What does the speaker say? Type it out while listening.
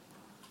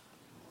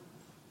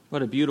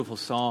What a beautiful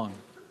song.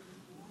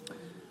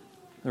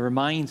 It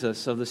reminds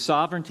us of the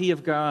sovereignty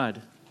of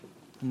God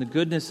and the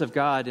goodness of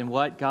God and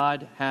what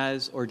God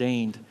has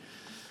ordained.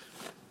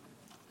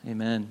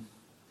 Amen.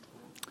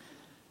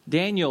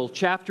 Daniel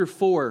chapter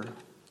 4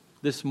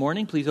 this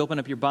morning. Please open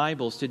up your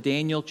Bibles to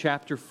Daniel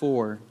chapter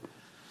 4.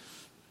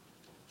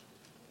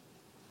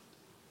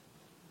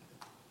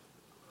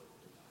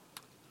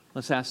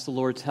 Let's ask the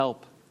Lord's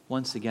help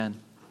once again.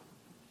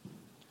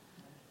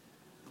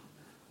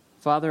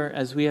 Father,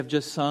 as we have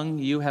just sung,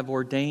 you have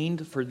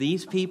ordained for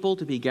these people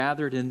to be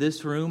gathered in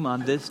this room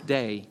on this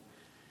day.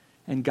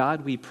 And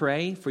God, we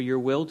pray for your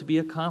will to be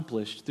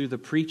accomplished through the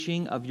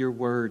preaching of your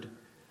word.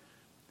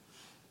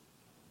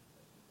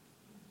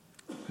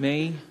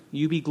 May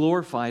you be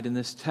glorified in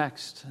this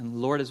text. And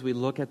Lord, as we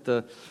look at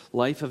the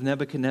life of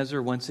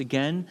Nebuchadnezzar once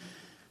again,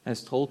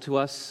 as told to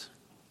us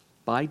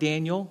by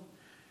Daniel,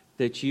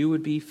 that you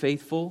would be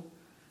faithful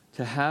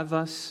to have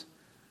us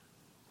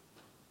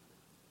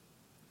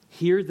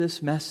hear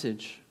this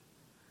message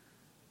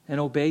and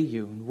obey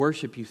you and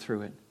worship you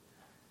through it.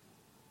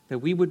 That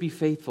we would be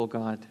faithful,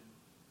 God,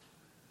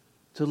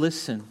 to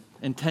listen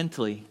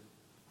intently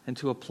and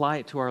to apply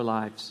it to our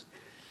lives.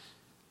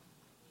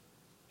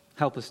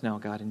 Help us now,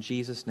 God, in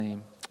Jesus'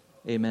 name.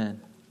 Amen.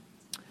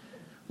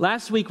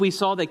 Last week we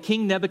saw that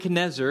King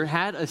Nebuchadnezzar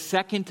had a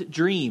second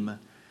dream.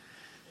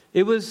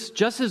 It was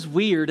just as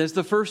weird as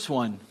the first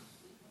one.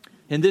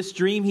 In this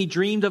dream, he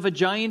dreamed of a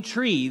giant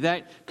tree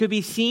that could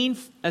be seen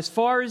as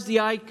far as the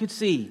eye could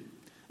see.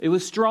 It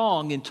was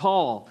strong and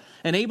tall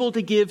and able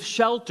to give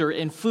shelter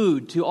and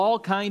food to all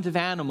kinds of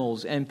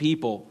animals and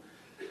people.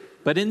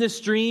 But in this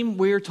dream,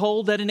 we are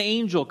told that an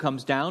angel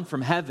comes down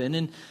from heaven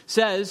and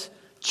says,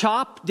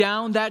 "Chop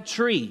down that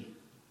tree."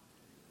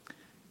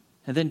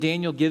 And then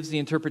Daniel gives the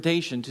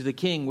interpretation to the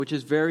king, which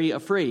is very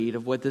afraid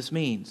of what this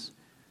means.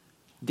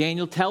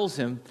 Daniel tells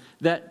him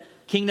that,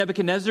 King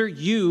Nebuchadnezzar,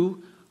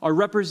 you are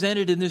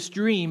represented in this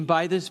dream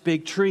by this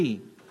big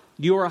tree.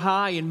 You are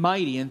high and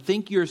mighty and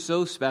think you're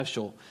so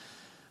special.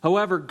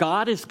 However,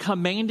 God is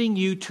commanding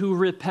you to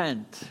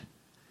repent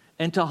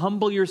and to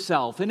humble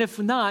yourself. And if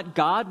not,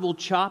 God will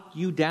chop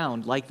you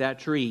down like that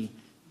tree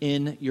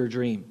in your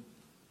dream.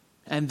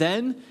 And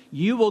then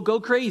you will go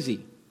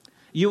crazy.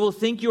 You will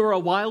think you are a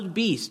wild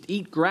beast,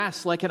 eat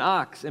grass like an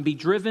ox, and be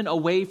driven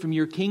away from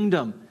your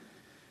kingdom.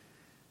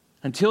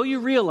 Until you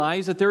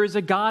realize that there is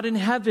a God in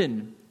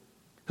heaven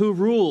who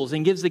rules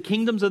and gives the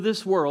kingdoms of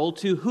this world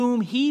to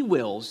whom he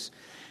wills.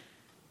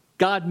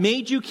 God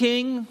made you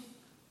king.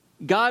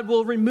 God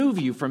will remove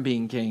you from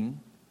being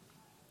king.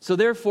 So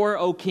therefore,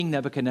 O King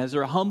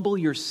Nebuchadnezzar, humble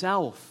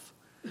yourself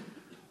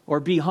or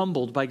be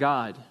humbled by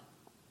God.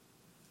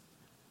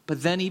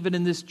 But then even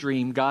in this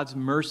dream, God's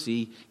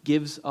mercy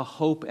gives a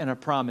hope and a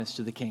promise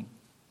to the king.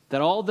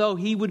 That although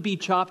he would be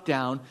chopped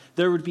down,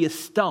 there would be a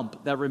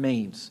stump that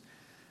remains.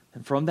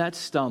 And from that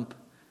stump,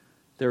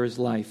 there is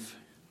life.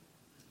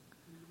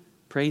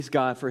 Praise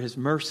God for his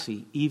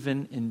mercy,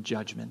 even in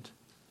judgment.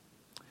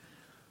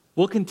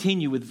 We'll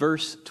continue with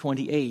verse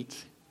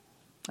 28.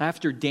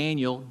 After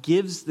Daniel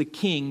gives the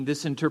king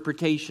this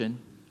interpretation,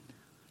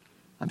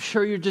 I'm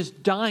sure you're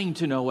just dying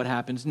to know what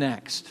happens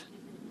next.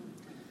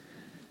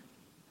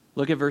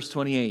 Look at verse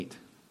 28.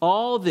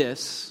 All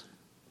this,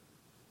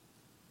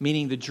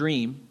 meaning the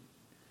dream,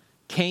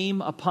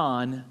 came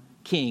upon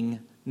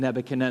King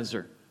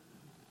Nebuchadnezzar.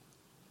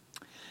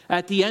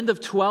 At the end of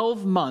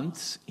 12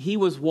 months, he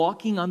was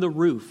walking on the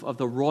roof of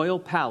the royal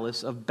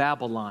palace of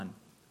Babylon.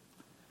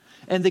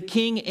 And the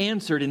king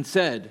answered and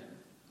said,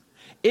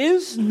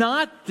 "Is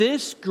not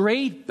this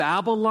great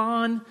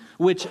Babylon,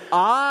 which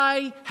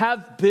I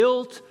have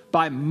built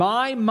by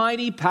my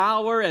mighty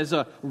power as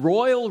a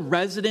royal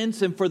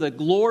residence and for the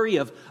glory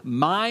of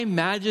my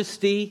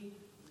majesty?"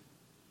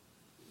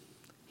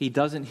 He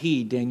doesn't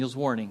heed Daniel's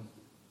warning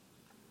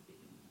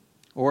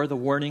or the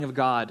warning of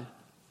God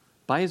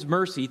by his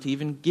mercy to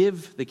even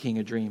give the king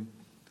a dream.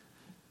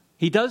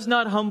 He does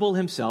not humble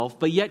himself,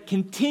 but yet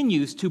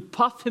continues to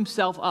puff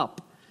himself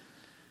up.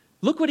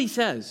 Look what he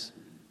says.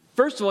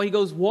 First of all, he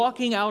goes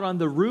walking out on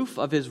the roof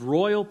of his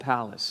royal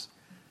palace.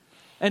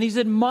 And he's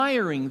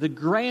admiring the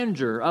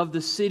grandeur of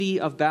the city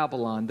of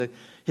Babylon,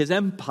 his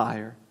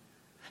empire.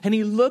 And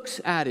he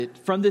looks at it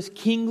from this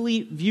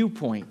kingly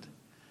viewpoint.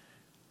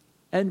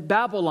 And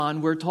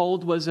Babylon, we're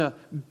told, was a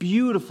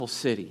beautiful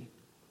city.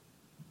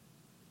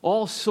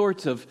 All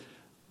sorts of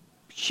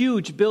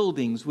huge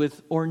buildings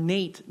with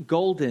ornate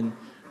golden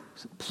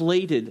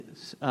plated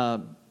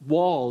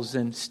walls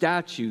and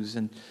statues.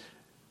 And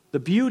the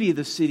beauty of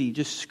the city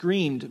just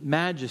screamed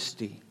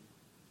majesty.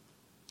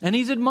 And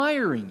he's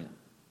admiring it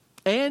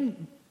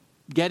and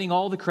getting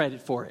all the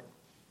credit for it.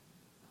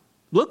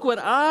 Look what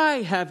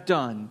I have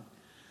done.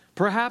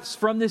 Perhaps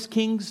from this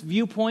king's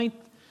viewpoint,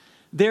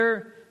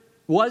 there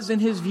was in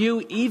his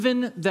view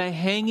even the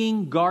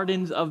Hanging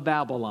Gardens of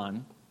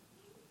Babylon,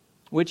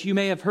 which you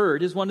may have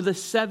heard is one of the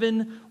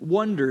 7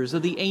 wonders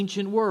of the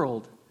ancient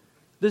world.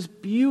 This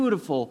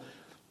beautiful,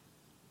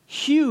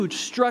 huge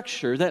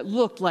structure that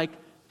looked like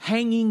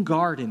hanging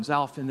gardens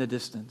off in the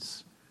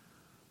distance.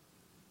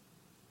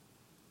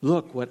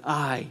 Look what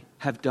I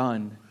have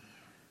done.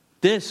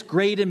 This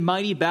great and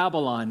mighty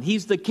Babylon,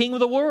 he's the king of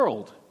the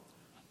world.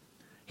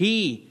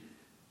 He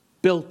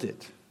built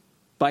it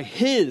by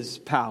his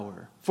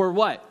power. For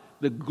what?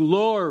 The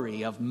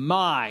glory of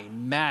my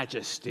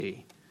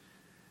majesty.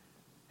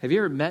 Have you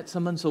ever met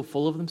someone so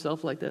full of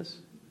themselves like this?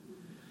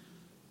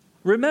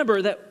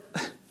 Remember that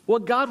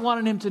what God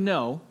wanted him to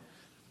know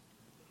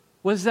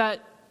was that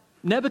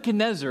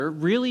Nebuchadnezzar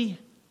really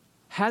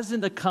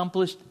hasn't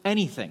accomplished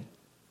anything.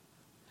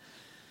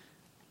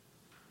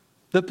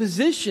 The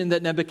position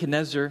that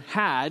Nebuchadnezzar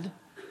had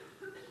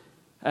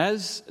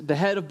as the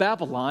head of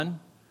Babylon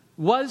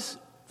was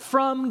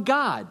from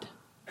God.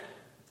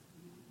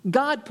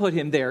 God put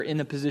him there in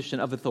a position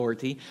of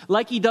authority,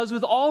 like he does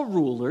with all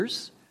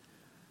rulers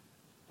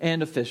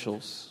and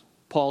officials.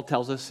 Paul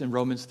tells us in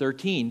Romans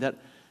 13 that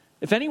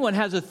if anyone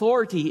has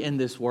authority in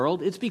this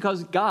world, it's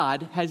because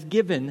God has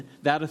given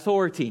that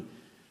authority.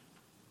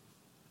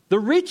 The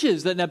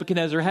riches that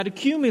Nebuchadnezzar had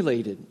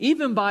accumulated,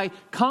 even by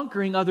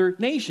conquering other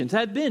nations,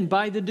 had been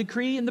by the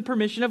decree and the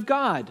permission of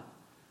God.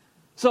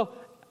 So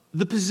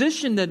the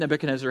position that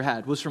Nebuchadnezzar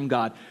had was from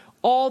God.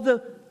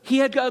 All he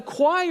had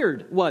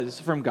acquired was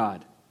from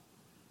God.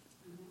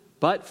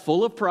 But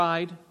full of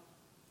pride,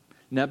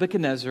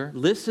 Nebuchadnezzar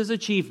lists his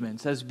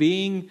achievements as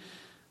being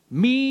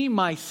me,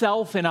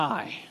 myself, and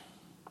I.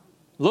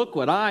 Look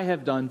what I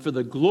have done for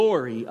the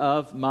glory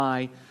of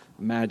my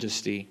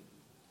majesty.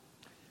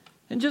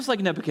 And just like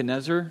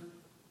Nebuchadnezzar,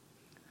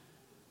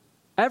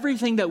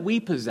 everything that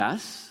we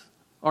possess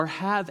or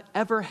have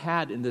ever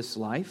had in this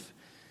life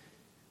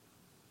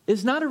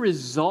is not a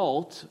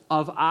result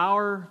of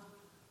our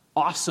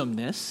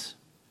awesomeness.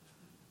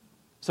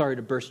 Sorry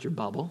to burst your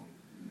bubble.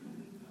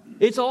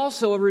 It's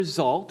also a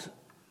result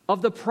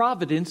of the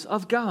providence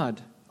of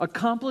God,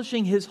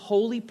 accomplishing his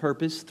holy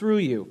purpose through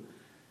you.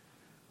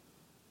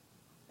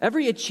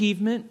 Every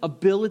achievement,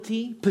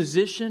 ability,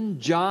 position,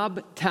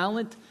 job,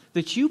 talent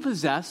that you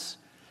possess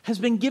has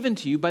been given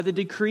to you by the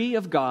decree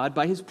of God,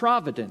 by his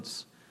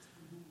providence.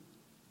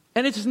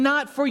 And it's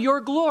not for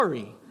your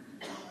glory.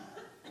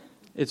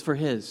 It's for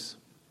his.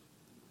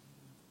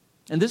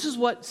 And this is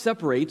what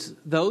separates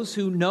those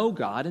who know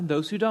God and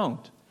those who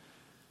don't.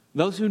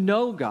 Those who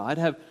know God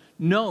have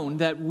known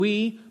that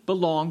we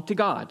belong to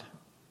God.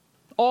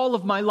 All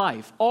of my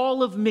life,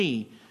 all of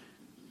me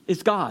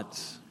is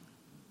God's.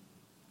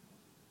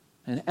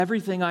 And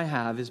everything I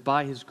have is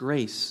by his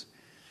grace,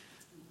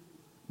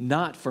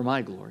 not for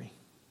my glory.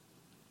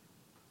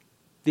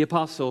 The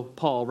Apostle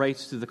Paul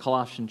writes to the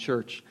Colossian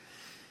church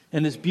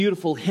in this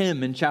beautiful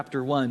hymn in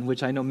chapter 1,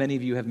 which I know many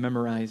of you have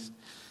memorized.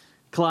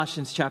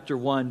 Colossians chapter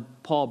 1,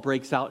 Paul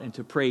breaks out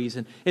into praise.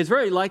 And it's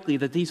very likely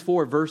that these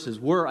 4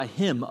 verses were a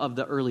hymn of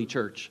the early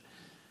church.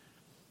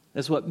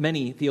 That's what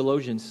many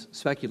theologians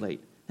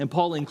speculate. And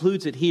Paul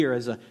includes it here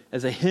as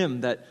a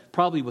hymn that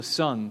probably was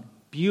sung.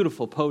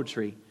 Beautiful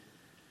poetry.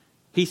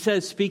 He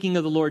says, speaking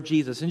of the Lord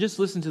Jesus, and just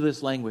listen to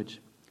this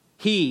language.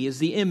 He is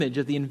the image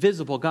of the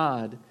invisible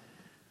God,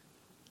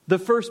 the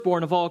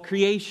firstborn of all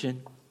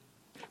creation.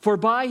 For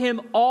by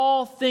him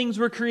all things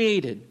were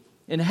created,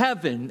 in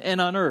heaven and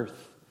on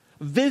earth,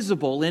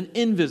 visible and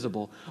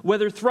invisible,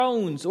 whether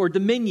thrones or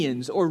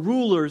dominions or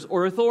rulers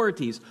or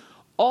authorities.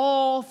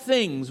 All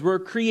things were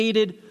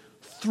created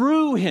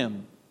through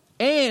him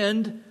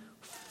and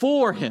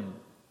for him.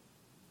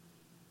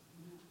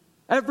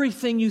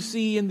 Everything you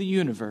see in the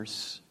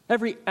universe,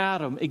 every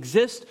atom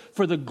exists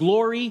for the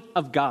glory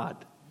of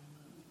God.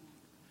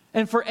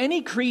 And for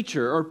any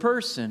creature or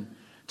person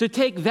to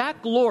take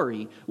that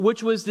glory,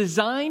 which was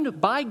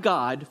designed by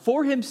God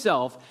for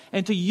himself,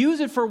 and to use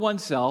it for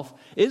oneself,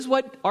 is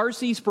what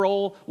R.C.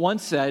 Sproul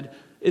once said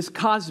is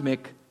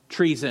cosmic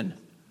treason.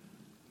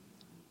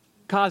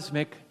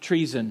 Cosmic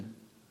treason.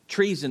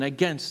 Treason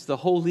against the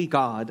holy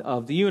God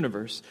of the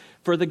universe.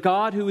 For the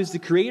God who is the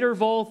creator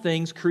of all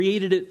things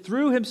created it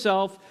through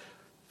himself,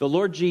 the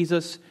Lord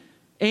Jesus,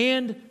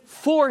 and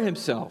for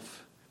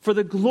himself, for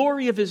the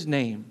glory of his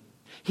name.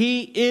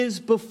 He is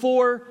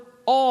before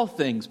all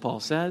things, Paul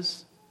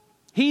says.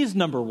 He's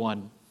number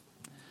one.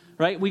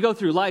 Right? We go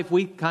through life,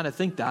 we kind of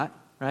think that,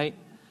 right?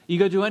 You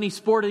go to any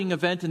sporting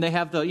event and they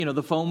have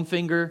the foam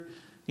finger,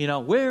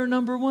 we're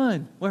number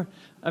one.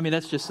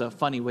 That's just a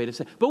funny way to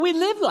say it. But we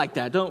live like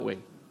that, don't we?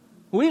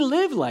 We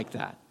live like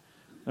that,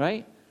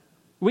 right?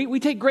 We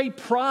take great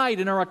pride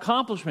in our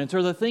accomplishments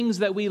or the things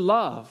that we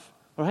love,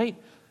 right?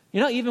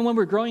 Even when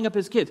we're growing up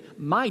as kids,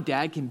 my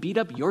dad can beat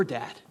up your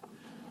dad,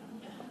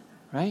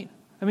 right?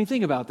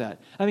 Think about that.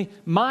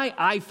 My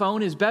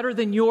iPhone is better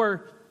than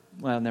your...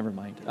 Well, never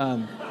mind.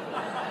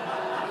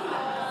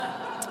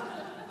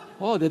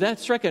 Did that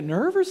strike a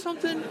nerve or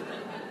something?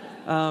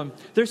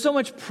 There's so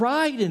much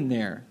pride in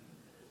there.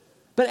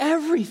 But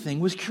everything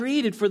was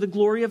created for the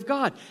glory of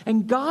God.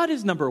 And God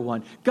is number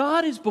one.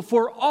 God is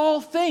before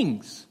all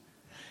things.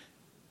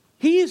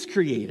 He has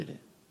created it.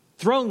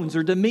 Thrones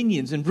or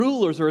dominions and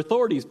rulers or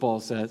authorities, Paul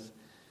says.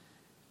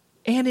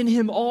 And in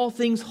him all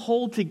things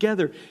hold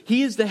together.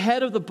 He is the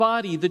head of the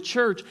body, the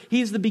church. He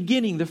is the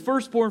beginning, the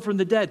firstborn from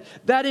the dead,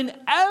 that in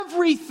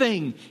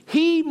everything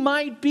he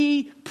might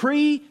be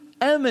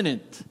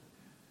preeminent.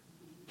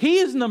 He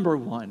is number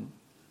one,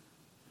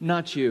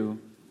 not you.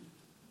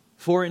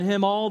 For in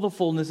him all the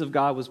fullness of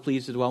God was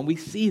pleased to dwell. And we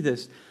see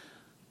this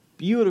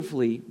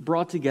beautifully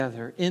brought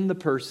together in the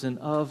person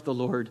of the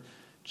Lord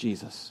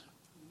Jesus.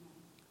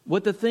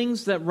 What the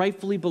things that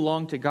rightfully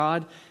belong to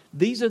God,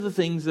 these are the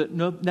things that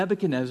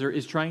Nebuchadnezzar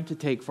is trying to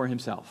take for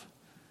himself.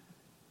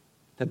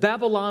 That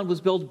Babylon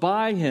was built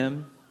by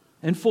him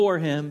and for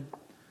him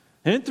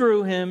and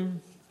through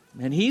him.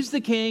 And he's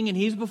the king and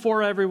he's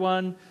before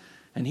everyone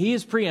and he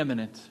is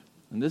preeminent.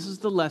 And this is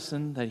the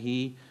lesson that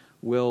he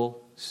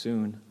will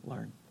soon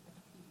learn.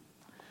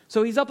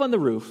 So he's up on the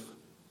roof,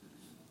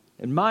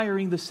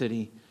 admiring the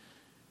city.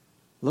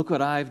 Look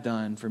what I've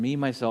done for me,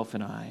 myself,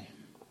 and I.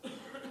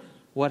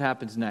 What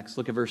happens next?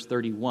 Look at verse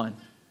 31.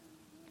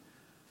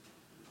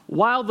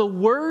 While the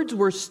words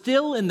were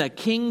still in the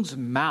king's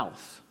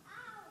mouth,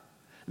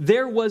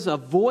 there was a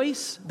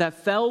voice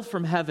that fell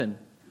from heaven.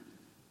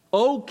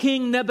 O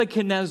King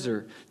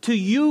Nebuchadnezzar, to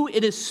you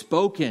it is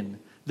spoken,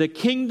 the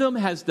kingdom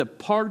has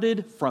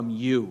departed from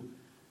you.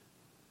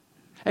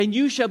 And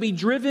you shall be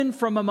driven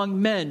from among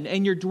men,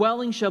 and your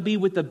dwelling shall be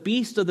with the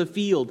beasts of the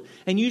field,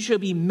 and you shall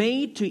be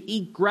made to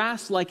eat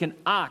grass like an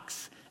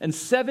ox, and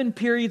 7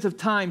 periods of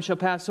time shall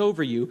pass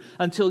over you,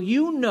 until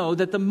you know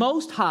that the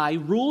Most High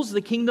rules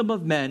the kingdom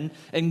of men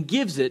and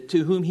gives it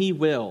to whom he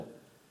will.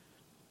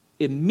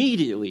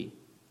 Immediately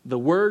the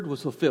word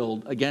was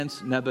fulfilled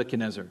against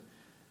Nebuchadnezzar.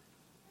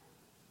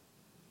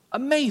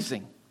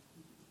 Amazing.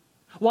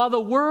 While the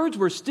words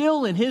were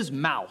still in his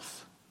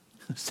mouth,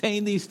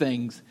 saying these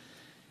things,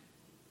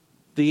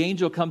 the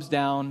angel comes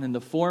down in the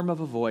form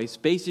of a voice,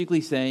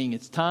 basically saying,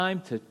 it's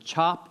time to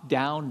chop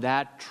down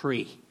that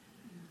tree.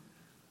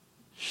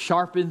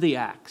 Sharpen the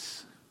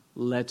axe.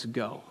 Let's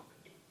go.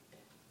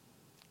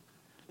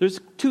 There's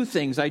 2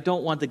 things I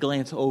don't want to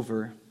glance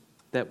over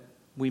that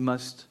we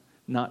must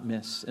not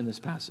miss in this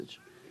passage.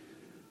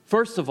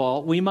 First of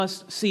all, we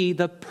must see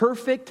the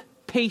perfect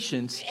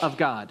patience of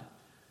God.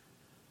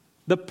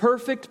 The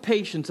perfect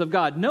patience of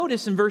God.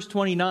 Notice in verse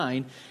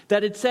 29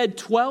 that it said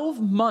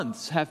 12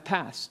 months have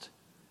passed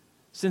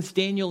since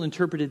Daniel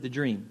interpreted the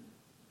dream.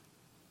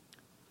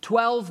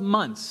 12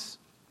 months,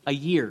 a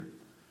year.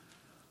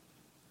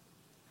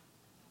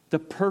 The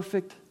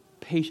perfect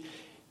patience.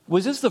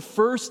 Was this the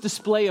first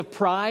display of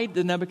pride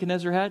that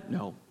Nebuchadnezzar had?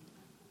 No.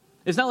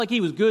 It's not like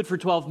he was good for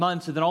 12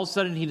 months and then all of a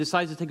sudden he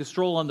decides to take a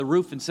stroll on the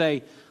roof and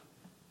say,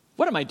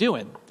 what am I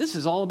doing? This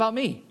is all about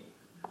me.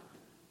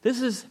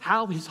 This is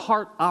how his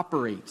heart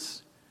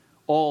operates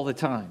all the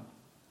time.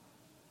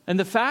 And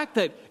the fact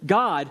that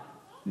God,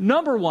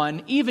 number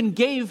one, even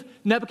gave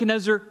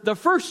Nebuchadnezzar the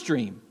first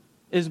dream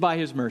is by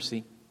his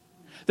mercy.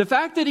 The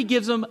fact that he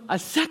gives him a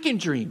second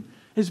dream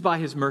is by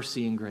his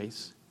mercy and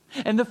grace.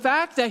 And the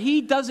fact that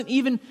he doesn't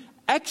even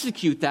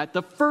execute that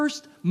the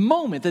first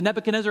moment that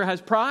Nebuchadnezzar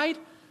has pride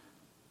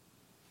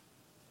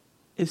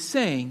is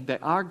saying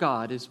that our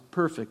God is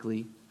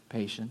perfectly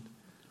patient.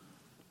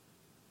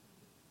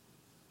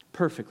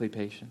 Perfectly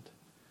patient.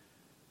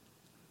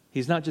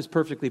 He's not just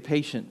perfectly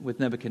patient with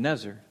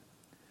Nebuchadnezzar.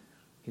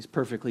 He's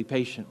perfectly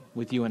patient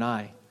with you and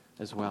I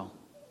as well.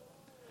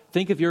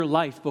 Think of your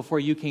life before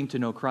you came to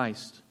know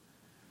Christ.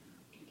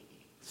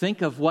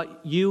 Think of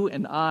what you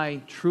and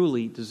I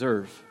truly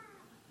deserve.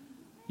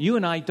 You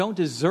and I don't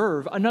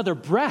deserve another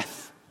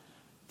breath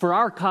for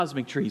our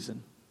cosmic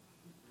treason,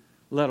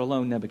 let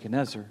alone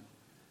Nebuchadnezzar.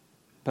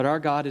 But our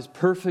God is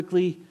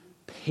perfectly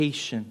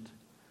patient.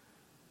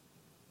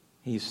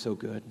 He's so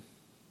good.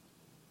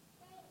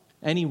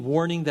 Any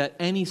warning that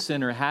any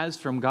sinner has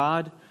from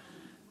God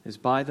is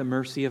by the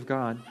mercy of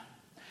God.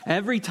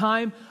 Every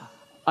time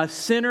a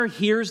sinner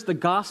hears the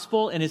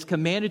gospel and is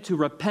commanded to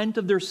repent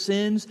of their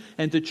sins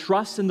and to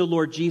trust in the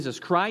Lord Jesus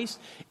Christ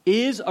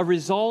is a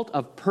result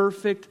of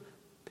perfect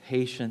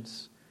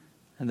patience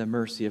and the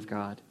mercy of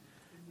God.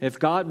 If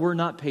God were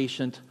not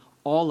patient,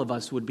 all of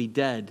us would be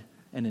dead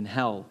and in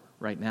hell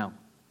right now.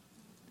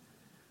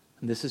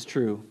 And this is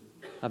true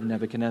of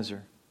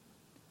Nebuchadnezzar.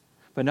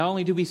 But not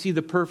only do we see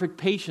the perfect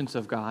patience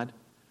of God,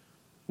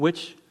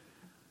 which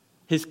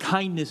his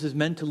kindness is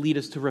meant to lead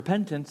us to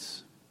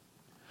repentance,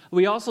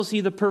 we also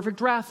see the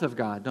perfect wrath of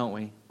God, don't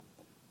we?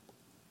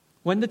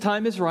 When the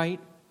time is right,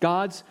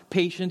 God's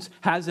patience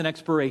has an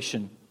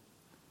expiration.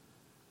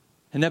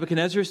 In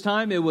Nebuchadnezzar's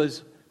time, it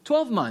was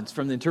 12 months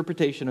from the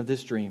interpretation of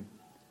this dream,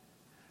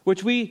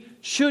 which we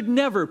should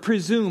never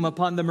presume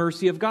upon the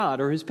mercy of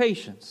God or his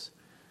patience.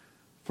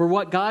 For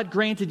what God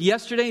granted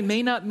yesterday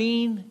may not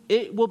mean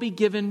it will be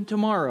given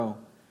tomorrow.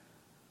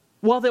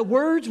 While the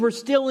words were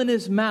still in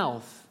his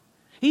mouth,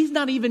 he's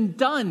not even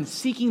done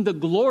seeking the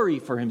glory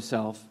for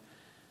himself.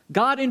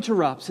 God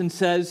interrupts and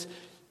says,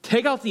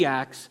 take out the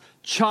axe,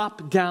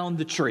 chop down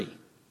the tree.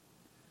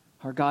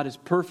 Our God is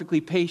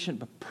perfectly patient,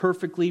 but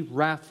perfectly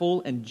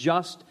wrathful and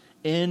just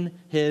in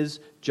his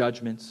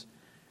judgments.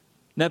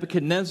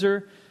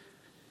 Nebuchadnezzar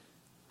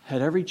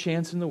had every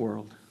chance in the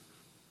world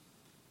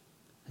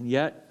And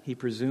yet he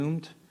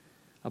presumed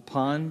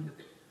upon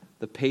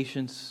the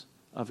patience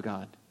of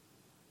God.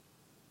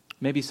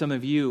 Maybe some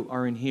of you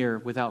are in here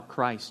without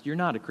Christ. You're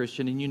not a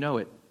Christian and you know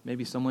it.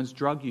 Maybe someone's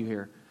drugged you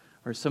here.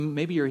 Or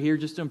maybe you're here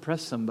just to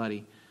impress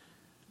somebody.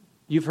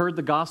 You've heard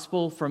the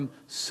gospel from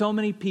so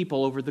many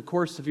people over the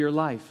course of your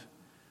life.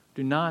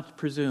 Do not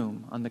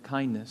presume on the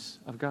kindness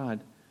of God.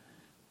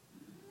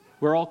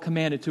 We're all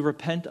commanded to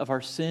repent of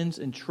our sins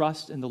and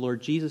trust in the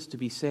Lord Jesus to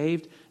be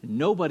saved. And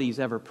nobody's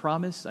ever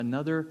promised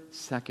another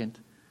second.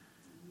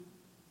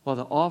 While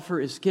the offer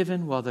is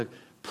given, while the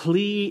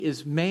plea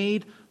is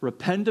made,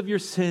 repent of your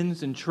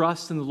sins and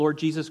trust in the Lord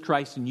Jesus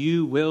Christ and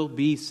you will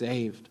be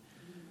saved.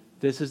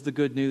 This is the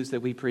good news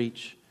that we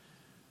preach.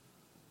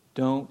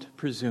 Don't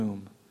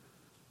presume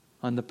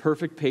on the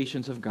perfect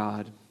patience of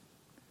God,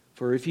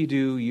 for if you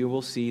do, you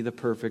will see the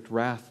perfect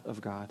wrath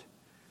of God.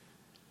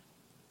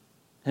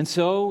 And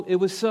so it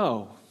was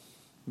so.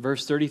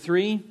 Verse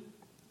 33,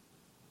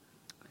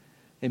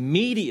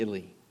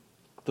 immediately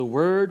the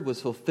word was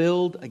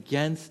fulfilled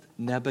against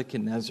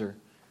Nebuchadnezzar,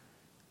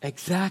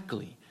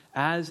 exactly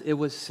as it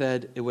was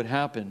said it would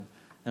happen.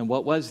 And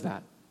what was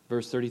that?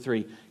 Verse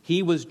 33,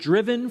 he was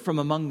driven from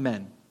among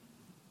men.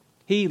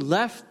 He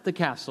left the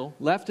castle,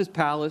 left his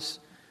palace,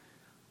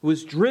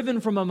 was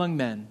driven from among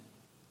men,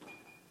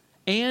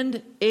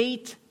 and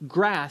ate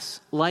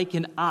grass like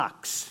an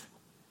ox.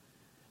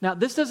 Now,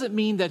 this doesn't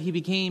mean that he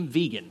became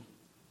vegan,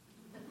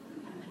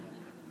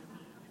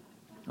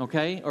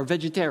 okay, or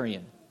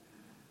vegetarian.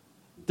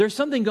 There's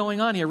something going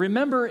on here.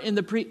 Remember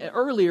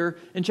earlier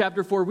in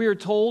chapter 4, we were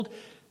told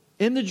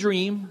in the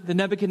dream, the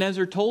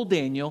Nebuchadnezzar told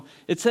Daniel,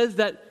 it says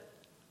that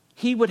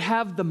he would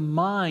have the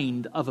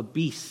mind of a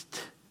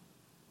beast.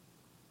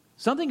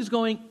 Something is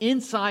going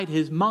inside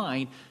his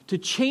mind to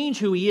change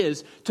who he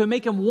is, to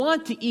make him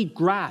want to eat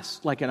grass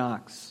like an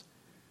ox,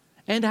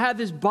 and to have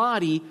his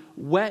body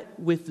wet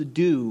with the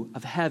dew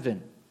of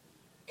heaven.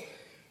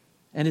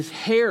 And his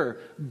hair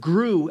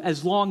grew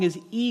as long as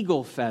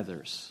eagle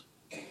feathers,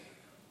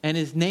 and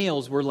his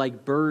nails were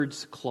like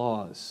birds'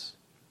 claws.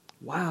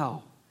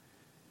 Wow.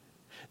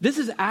 This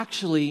is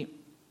actually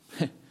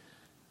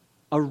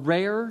a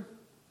rare,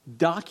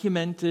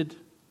 documented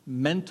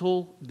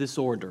mental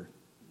disorder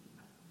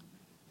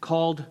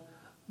called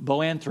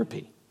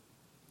boanthropy.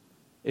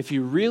 If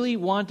you really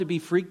want to be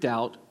freaked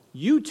out,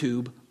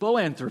 YouTube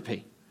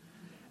boanthropy.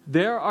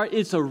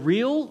 It's a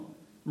real,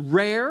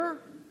 rare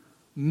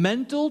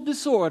mental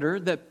disorder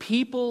that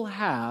people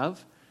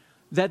have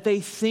that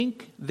they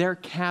think they're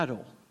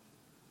cattle.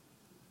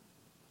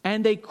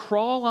 And they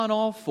crawl on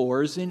all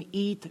fours and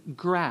eat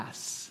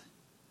grass.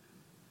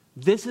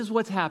 This is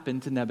what's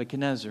happened to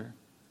Nebuchadnezzar.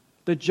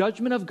 The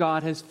judgment of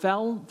God has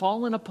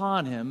fallen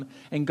upon him,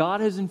 and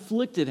God has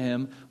inflicted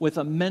him with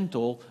a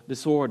mental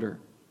disorder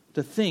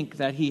to think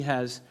that he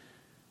has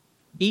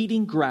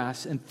eating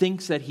grass and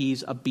thinks that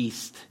he's a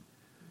beast.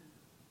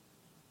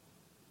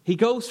 He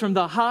goes from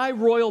the high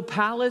royal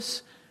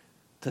palace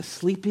to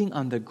sleeping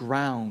on the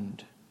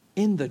ground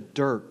in the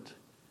dirt.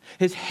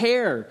 His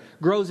hair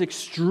grows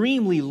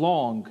extremely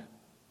long.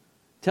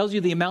 Tells you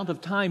the amount of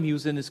time he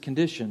was in this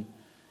condition.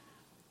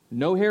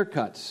 No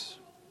haircuts.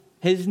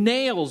 His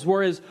nails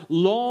were as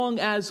long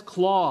as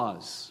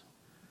claws.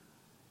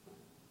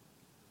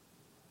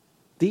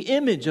 The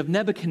image of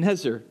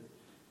Nebuchadnezzar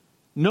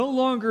no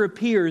longer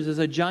appears as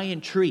a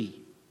giant tree,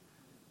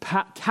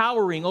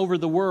 towering over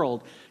the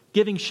world,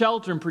 giving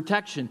shelter and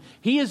protection.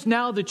 He is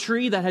now the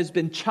tree that has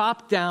been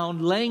chopped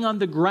down, laying on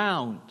the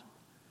ground.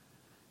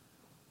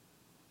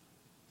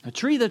 A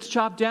tree that's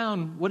chopped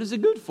down, what is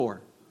it good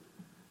for?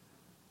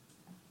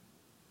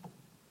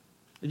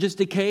 It just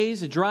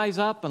decays, it dries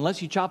up,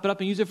 unless you chop it up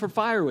and use it for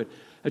firewood.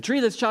 A tree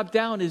that's chopped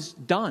down is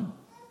done.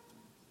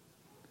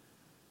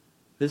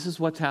 This is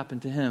what's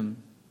happened to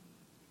him.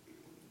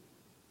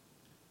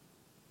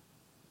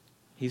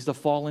 He's the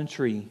fallen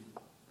tree,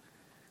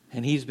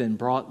 and he's been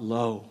brought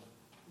low.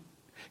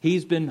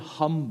 He's been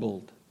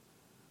humbled.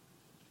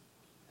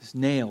 His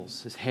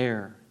nails, his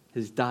hair,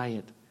 his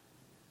diet.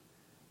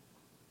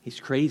 He's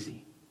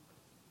crazy.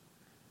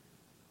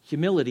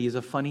 Humility is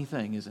a funny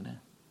thing, isn't it?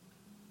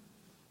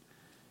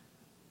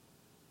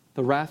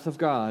 The wrath of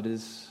God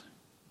is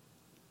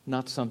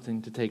not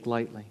something to take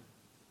lightly.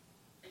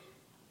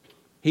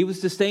 He was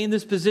to stay in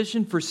this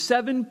position for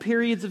 7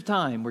 periods of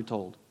time, we're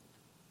told.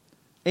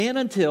 And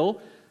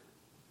until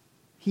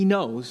he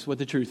knows what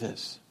the truth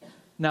is.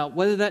 Now,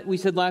 whether that, we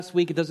said last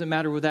week, it doesn't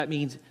matter whether that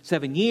means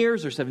 7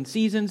 years or 7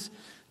 seasons.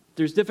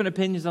 There's different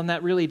opinions on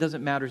that. Really, it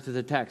doesn't matter to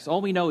the text.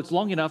 All we know, it's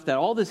long enough that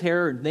all this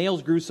hair and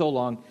nails grew so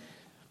long.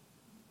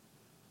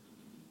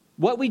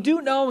 What we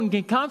do know and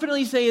can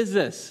confidently say is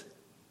this.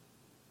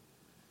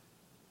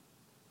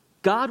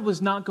 God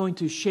was not going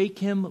to shake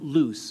him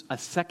loose a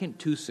second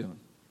too soon.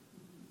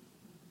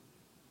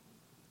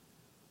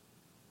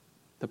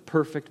 The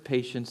perfect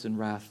patience and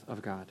wrath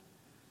of God.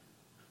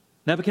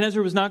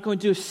 Nebuchadnezzar was not going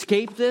to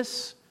escape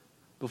this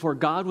before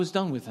God was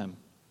done with him.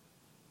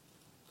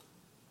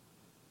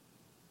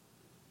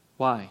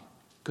 Why?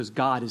 Because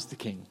God is the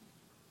king.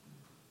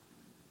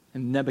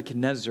 And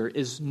Nebuchadnezzar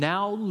is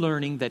now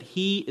learning that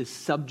he is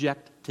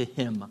subject to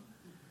him.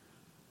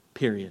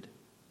 Period.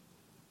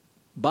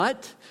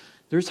 But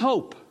there's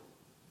hope.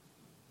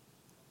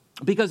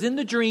 Because in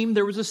the dream,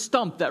 there was a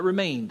stump that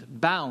remained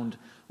bound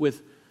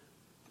with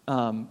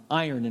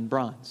iron and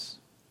bronze.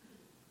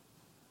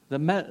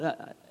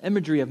 The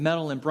imagery of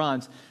metal and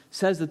bronze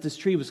says that this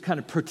tree was kind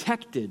of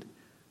protected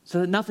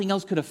so that nothing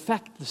else could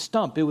affect the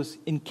stump. It was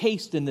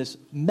encased in this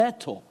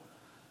metal.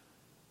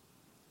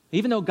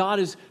 Even though God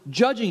is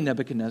judging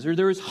Nebuchadnezzar,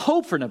 there is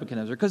hope for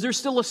Nebuchadnezzar because there's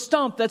still a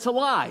stump that's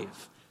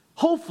alive.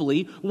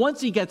 Hopefully, once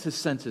he gets his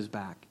senses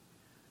back,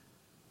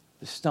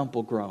 the stump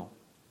will grow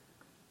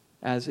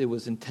as it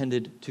was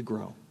intended to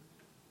grow.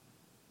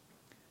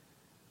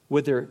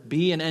 Would there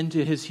be an end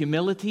to his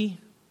humility?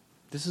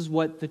 This is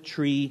what the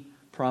tree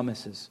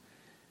promises.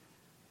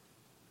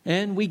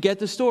 And we get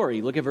the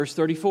story. Look at verse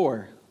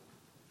 34.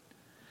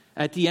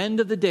 At the end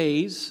of the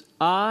days,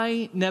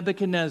 I,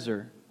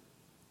 Nebuchadnezzar,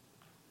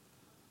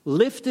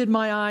 lifted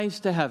my eyes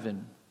to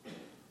heaven,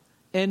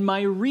 and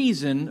my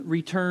reason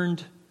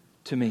returned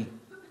to me.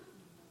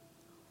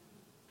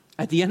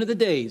 At the end of the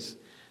days,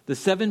 the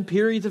 7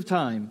 periods of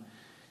time,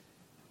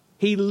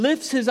 he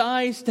lifts his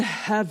eyes to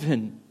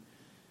heaven,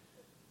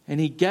 and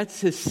he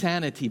gets his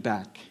sanity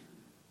back.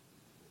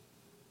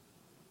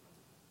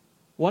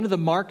 One of the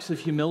marks of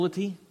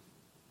humility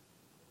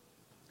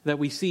that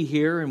we see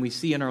here and we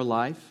see in our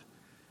life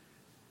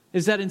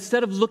is that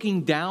instead of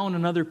looking down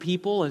on other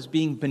people as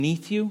being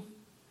beneath you,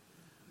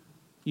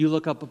 you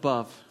look up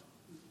above.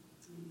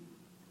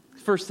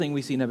 First thing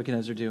we see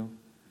Nebuchadnezzar do.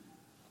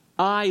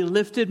 I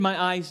lifted my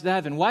eyes to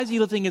heaven. Why is he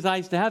lifting his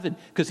eyes to heaven?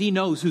 Because he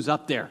knows who's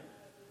up there.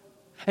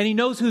 And he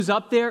knows who's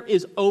up there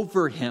is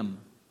over him.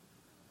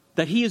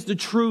 That he is the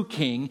true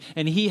king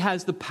and he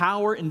has the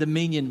power and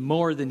dominion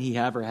more than he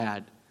ever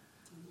had.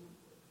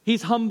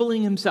 He's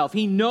humbling himself.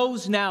 He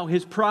knows now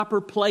his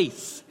proper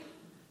place.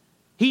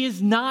 He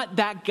is not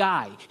that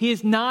guy. He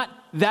is not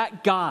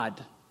that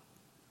God.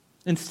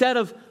 Instead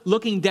of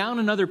looking down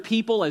on other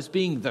people as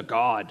being the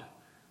God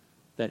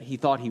that he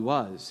thought he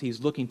was,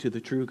 he's looking to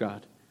the true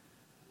God.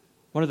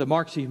 One of the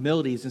marks of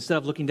humility is instead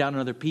of looking down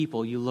on other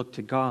people, you look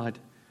to God.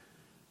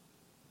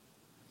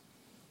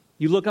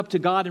 You look up to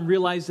God and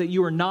realize that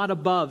you are not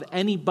above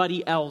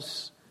anybody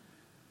else.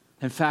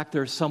 In fact,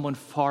 there's someone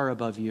far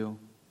above you.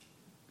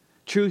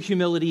 True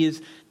humility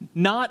is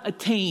not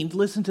attained.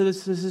 Listen to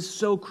this. This is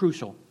so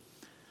crucial.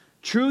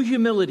 True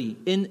humility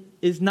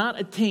is not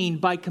attained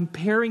by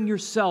comparing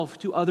yourself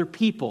to other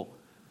people,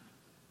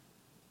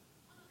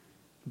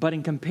 but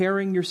in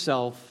comparing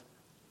yourself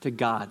to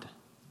God.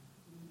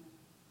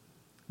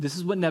 This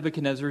is what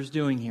Nebuchadnezzar is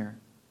doing here.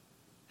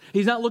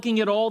 He's not looking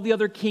at all the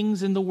other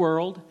kings in the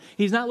world.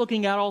 He's not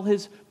looking at all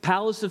his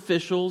palace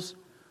officials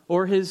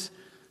or his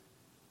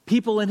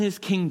people in his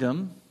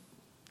kingdom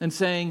and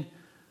saying,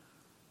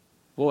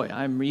 boy,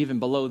 I'm even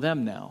below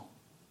them now.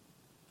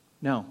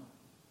 No.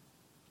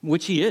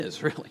 Which he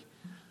is, really.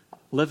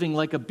 Living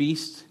like a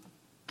beast,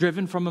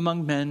 driven from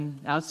among men,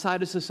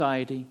 outside of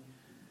society.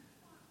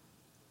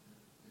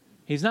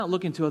 He's not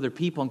looking to other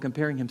people and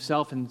comparing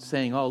himself and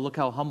saying, oh, look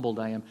how humbled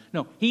I am.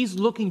 No, he's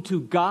looking to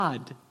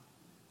God.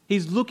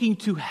 He's looking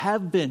to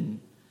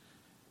heaven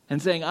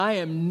and saying, I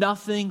am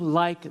nothing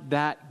like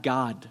that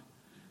God.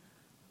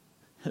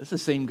 That's the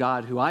same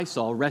God who I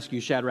saw rescue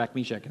Shadrach,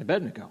 Meshach, and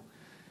Abednego.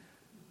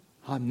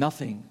 I'm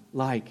nothing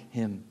like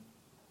him.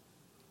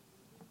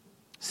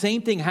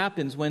 Same thing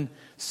happens when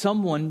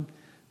someone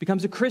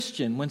becomes a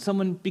Christian, when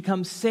someone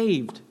becomes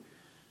saved.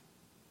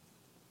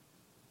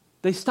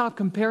 They stop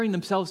comparing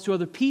themselves to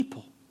other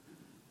people.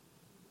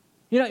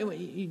 You know,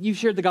 you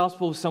shared the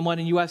gospel with someone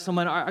and you ask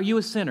someone, are you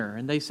a sinner?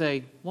 And they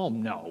say, well,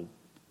 no.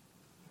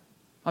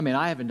 I mean,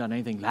 I haven't done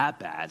anything that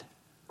bad.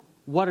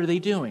 What are they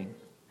doing?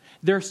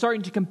 They're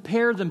starting to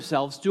compare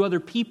themselves to other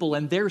people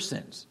and their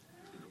sins.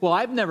 Well,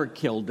 I've never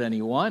killed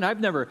anyone. I've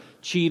never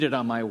cheated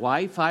on my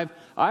wife. I'm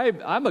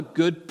a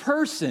good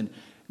person.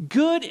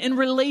 Good in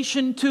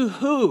relation to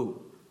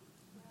who?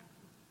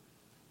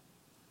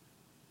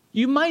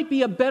 You might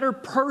be a better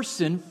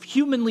person,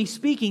 humanly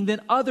speaking,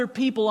 than other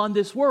people on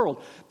this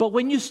world. But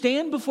when you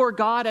stand before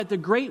God at the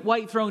great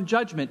white throne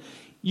judgment,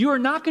 you are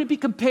not going to be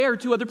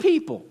compared to other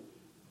people.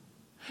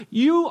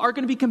 You are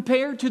going to be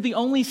compared to the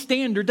only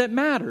standard that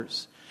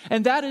matters.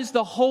 And that is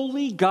the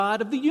holy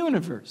God of the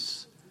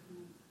universe.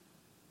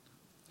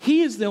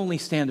 He is the only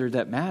standard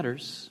that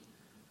matters.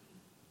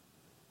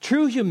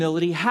 True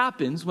humility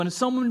happens when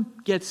someone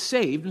gets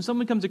saved, when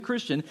someone becomes a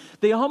Christian,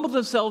 they humble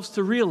themselves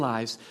to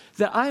realize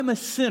that I am a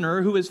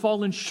sinner who has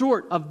fallen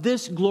short of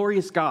this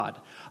glorious God.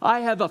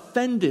 I have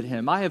offended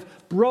him. I have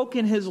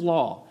broken his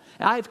law.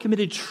 I have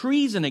committed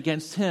treason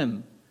against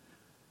him.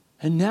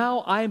 And now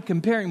I am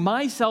comparing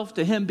myself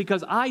to him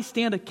because I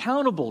stand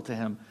accountable to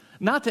him,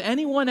 not to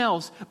anyone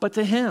else, but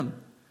to him.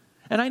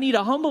 And I need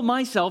to humble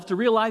myself to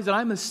realize that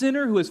I'm a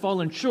sinner who has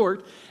fallen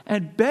short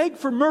and beg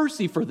for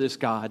mercy for this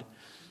God.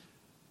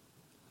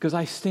 Because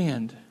I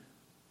stand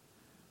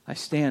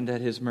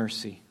at his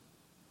mercy.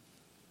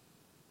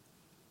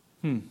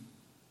 When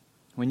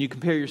you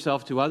compare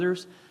yourself to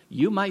others,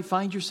 you might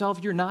find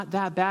yourself you're not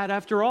that bad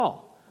after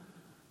all.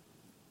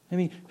 I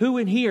mean, who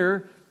in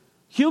here,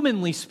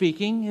 humanly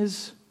speaking,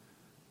 is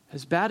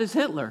as bad as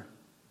Hitler?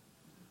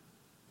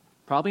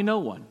 Probably no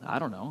one. I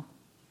don't know.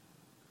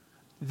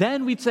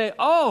 Then we'd say,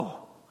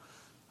 oh,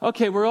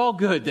 okay, we're all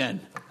good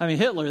then. I mean,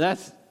 Hitler,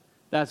 that's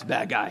a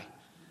bad guy.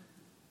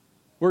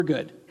 We're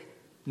good.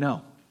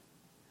 No.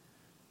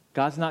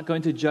 God's not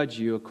going to judge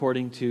you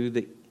according to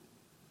the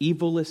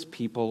evilest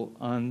people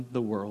on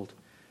the world.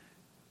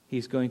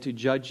 He's going to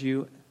judge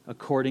you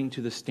according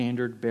to the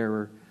standard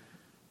bearer,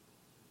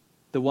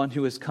 the one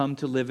who has come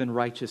to live in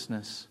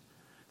righteousness,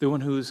 the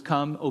one who has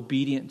come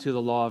obedient to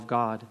the law of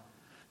God,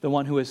 the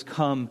one who has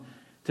come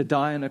to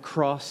die on a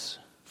cross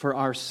for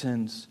our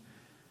sins.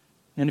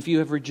 And if you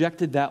have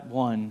rejected that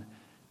one,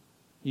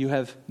 you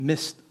have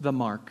missed the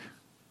mark,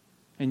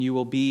 and you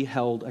will be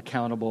held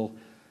accountable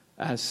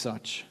as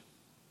such.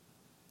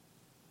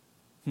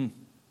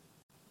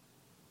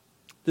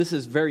 This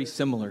is very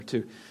similar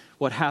to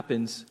what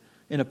happens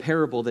in a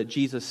parable that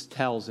Jesus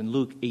tells in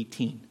Luke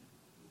 18.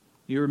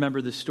 You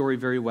remember this story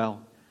very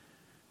well.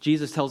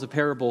 Jesus tells a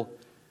parable,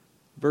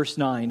 verse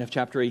 9 of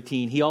chapter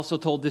 18. He also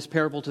told this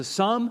parable to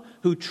some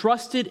who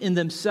trusted in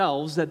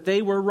themselves that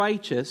they were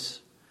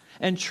righteous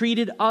and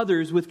treated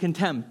others with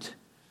contempt.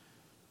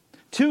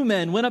 2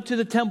 men went up to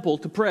the temple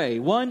to pray,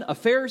 one a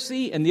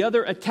Pharisee and the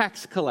other a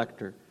tax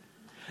collector.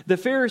 The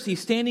Pharisee,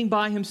 standing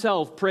by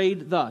himself,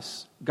 prayed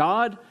thus,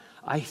 God,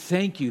 I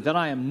thank you that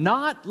I am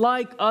not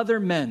like other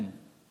men,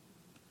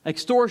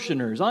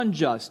 extortioners,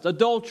 unjust,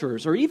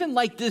 adulterers, or even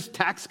like this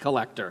tax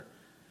collector.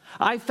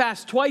 I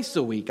fast twice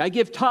a week. I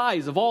give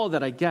tithes of all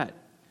that I get.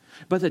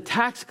 But the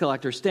tax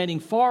collector,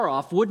 standing far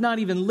off, would not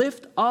even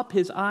lift up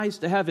his eyes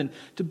to heaven,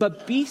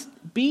 but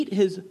beat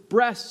his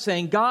breast,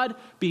 saying, God,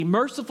 be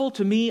merciful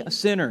to me, a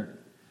sinner.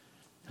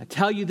 I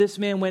tell you, this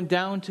man went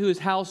down to his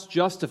house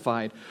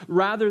justified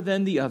rather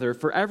than the other.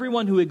 For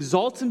everyone who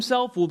exalts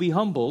himself will be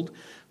humbled,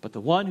 but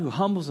the one who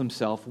humbles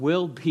himself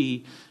will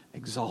be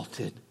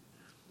exalted.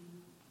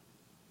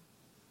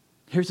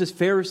 Here's this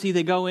Pharisee.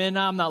 They go in,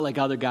 I'm not like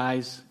other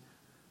guys.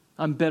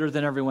 I'm better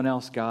than everyone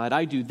else, God.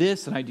 I do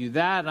this and I do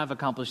that and I've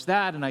accomplished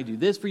that and I do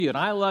this for you and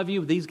I love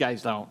you. These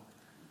guys don't.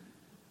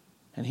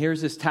 And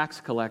here's this tax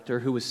collector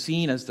who was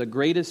seen as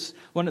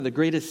one of the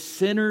greatest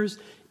sinners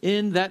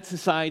in that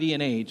society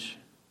and age.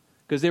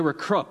 Because they were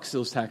crooks,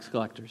 those tax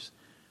collectors.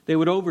 They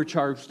would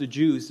overcharge the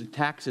Jews the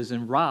taxes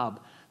and rob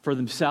for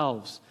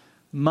themselves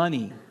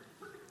money,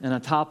 and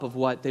on top of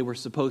what they were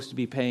supposed to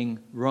be paying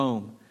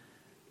Rome.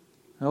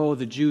 Oh,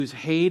 the Jews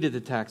hated the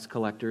tax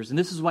collectors, and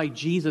this is why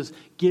Jesus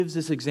gives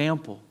this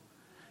example.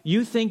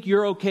 You think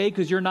you're okay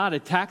because you're not a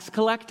tax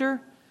collector?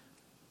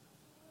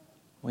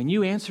 When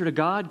you answer to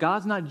God,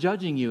 God's not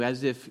judging you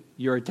as if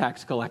you're a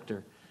tax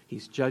collector.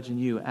 He's judging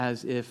you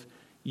as if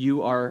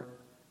you are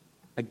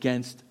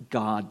against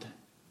God.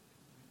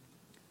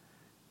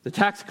 The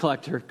tax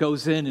collector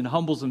goes in and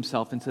humbles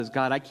himself and says,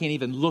 God, I can't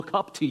even look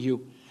up to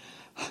you.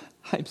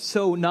 I'm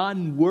so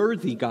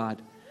non-worthy,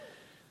 God.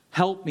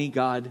 Help me,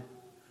 God.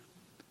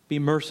 Be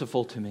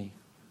merciful to me.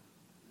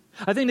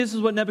 I think this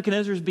is what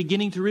Nebuchadnezzar is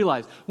beginning to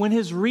realize. When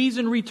his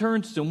reason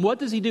returns to him, what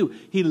does he do?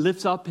 He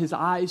lifts up his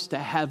eyes to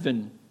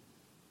heaven.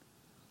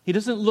 He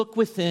doesn't look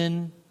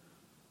within.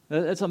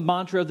 That's a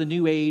mantra of the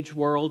New Age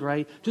world,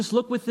 right? Just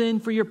look within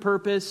for your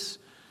purpose.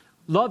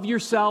 Love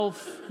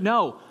yourself.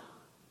 No.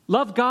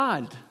 Love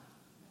God.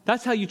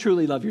 That's how you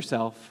truly love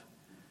yourself.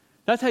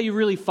 That's how you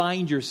really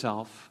find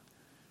yourself,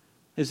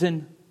 is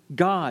in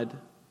God,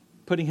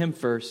 putting Him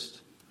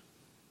first.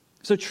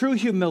 So true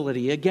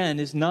humility, again,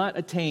 is not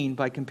attained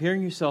by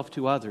comparing yourself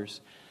to others.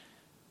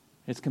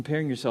 It's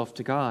comparing yourself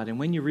to God. And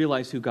when you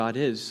realize who God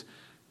is,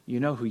 you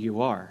know who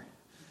you are.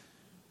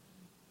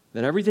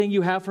 That everything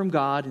you have from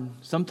God, and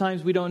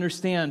sometimes we don't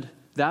understand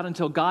that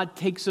until God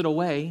takes it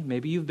away.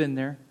 Maybe you've been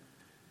there.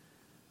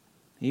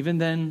 Even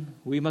then,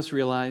 we must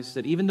realize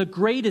that even the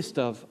greatest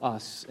of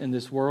us in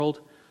this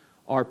world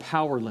are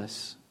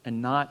powerless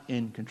and not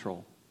in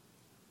control.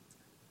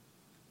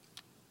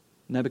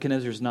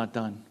 Nebuchadnezzar is not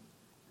done.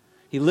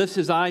 He lifts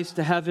his eyes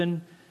to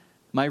heaven.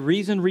 My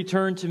reason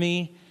returned to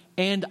me,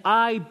 and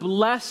I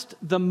blessed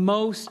the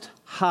Most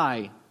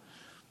High,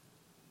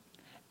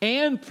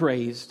 and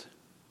praised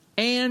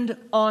and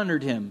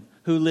honored Him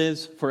who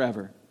lives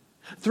forever.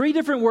 3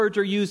 different words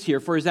are used here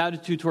for his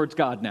attitude towards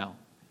God now,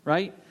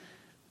 right?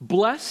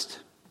 Blessed,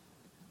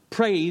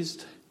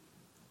 praised,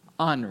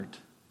 honored.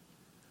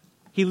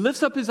 He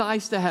lifts up his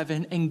eyes to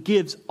heaven and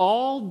gives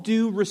all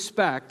due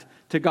respect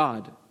to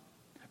God.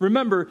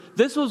 Remember,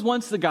 this was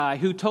once the guy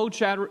who told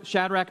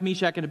Shadrach,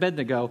 Meshach, and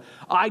Abednego,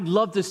 I'd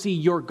love to see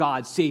your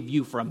God save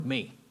you from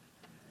me.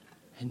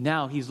 And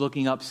now he's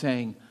looking up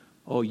saying,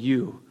 oh,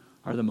 you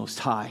are the Most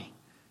High.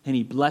 And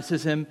he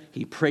blesses him,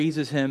 he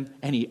praises him,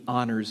 and he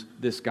honors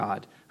this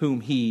God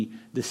whom he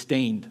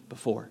disdained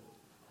before.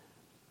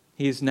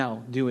 He is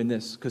now doing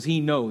this because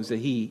he knows that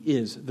he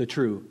is the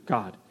true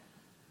God.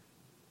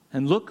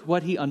 And look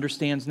what he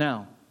understands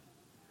now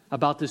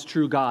about this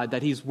true God,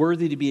 that he's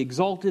worthy to be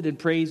exalted and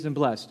praised and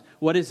blessed.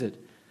 What is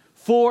it?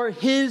 for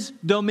his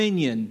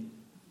dominion.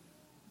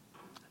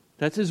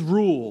 That's his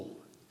rule.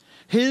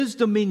 His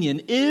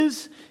dominion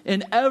is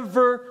an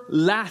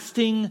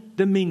everlasting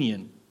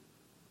dominion.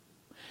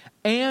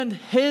 And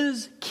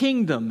his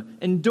kingdom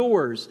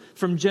endures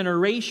from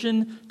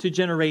generation to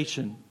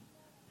generation.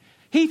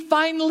 He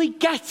finally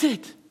gets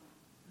it.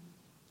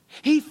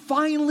 He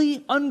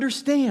finally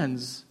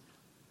understands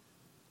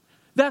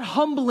that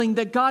humbling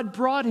that God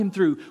brought him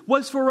through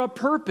was for a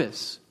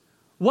purpose.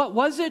 What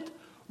was it?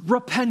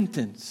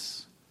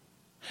 Repentance.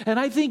 And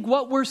I think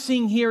what we're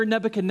seeing here in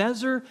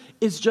Nebuchadnezzar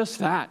is just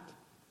that.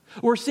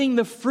 We're seeing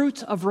the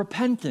fruits of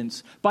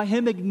repentance by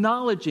him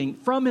acknowledging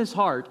from his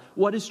heart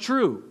what is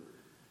true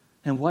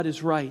and what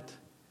is right.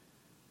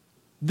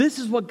 This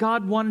is what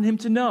God wanted him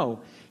to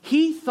know.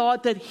 He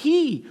thought that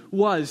he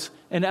was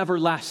an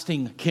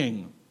everlasting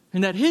king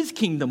and that his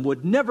kingdom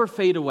would never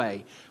fade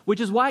away, which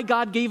is why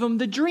God gave him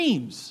the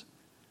dreams.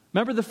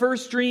 Remember the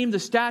first dream, the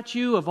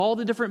statue of all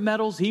the different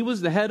metals? He was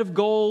the head of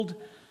gold,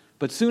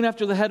 but soon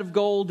after the head of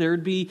gold,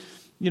 there'd be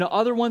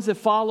other ones that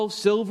follow,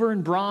 silver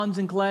and bronze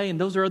and clay, and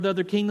those are the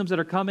other kingdoms that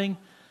are coming.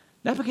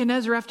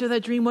 Nebuchadnezzar, after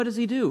that dream, what does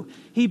he do?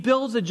 He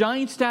builds a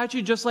giant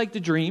statue just like the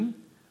dream,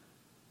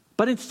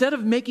 but instead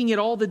of making it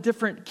all the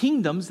different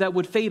kingdoms that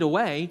would fade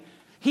away,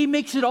 he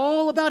makes it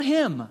all about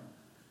him.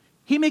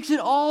 He makes it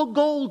all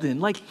golden,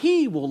 like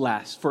he will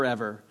last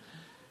forever.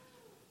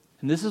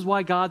 And this is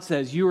why God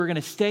says you are going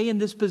to stay in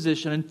this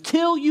position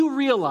until you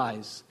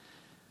realize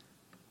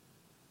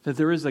that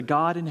there is a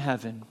God in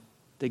heaven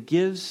that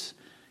gives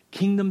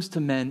kingdoms to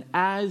men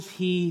as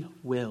he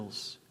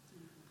wills.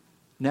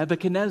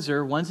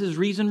 Nebuchadnezzar, once his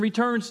reason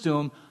returns to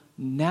him,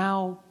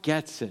 now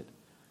gets it.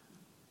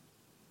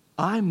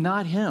 I'm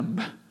not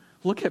him.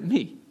 Look at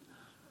me.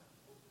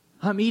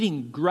 I'm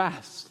eating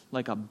grass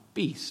like a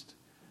beast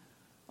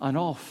on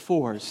all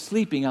fours,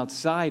 sleeping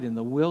outside in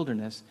the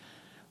wilderness.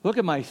 Look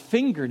at my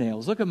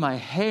fingernails. Look at my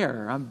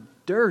hair. I'm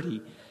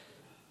dirty.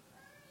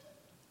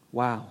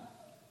 Wow.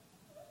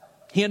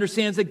 He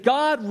understands that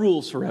God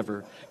rules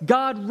forever.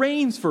 God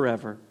reigns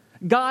forever.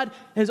 God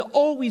has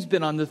always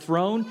been on the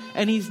throne,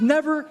 and he's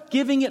never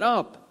giving it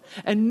up.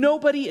 And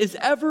nobody is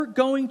ever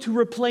going to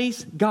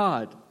replace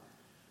God.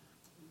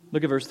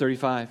 Look at verse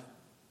 35.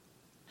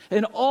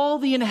 And all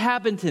the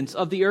inhabitants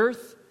of the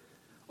earth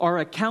are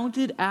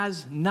accounted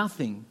as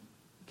nothing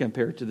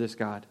compared to this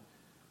God.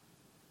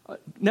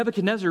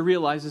 Nebuchadnezzar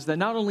realizes that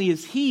not only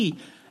is he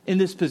in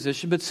this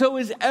position, but so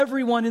is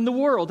everyone in the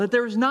world, that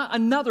there is not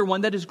another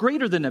one that is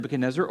greater than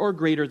Nebuchadnezzar or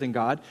greater than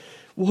God.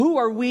 Well, who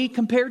are we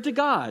compared to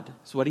God?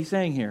 That's what he's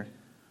saying here.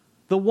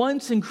 The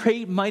once and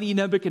great mighty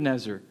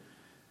Nebuchadnezzar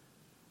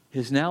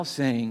is now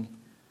saying,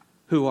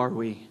 who are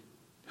we?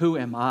 Who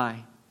am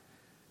I?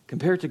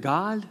 Compared to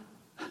God,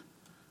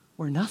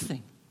 we're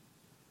nothing.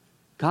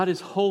 God is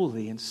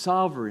holy and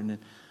sovereign and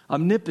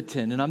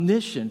omnipotent and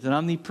omniscient and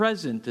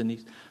omnipresent, and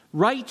he's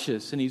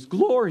righteous and he's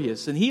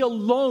glorious, and he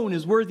alone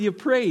is worthy of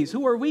praise.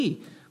 Who are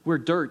we? We're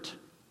dirt.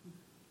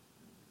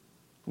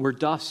 We're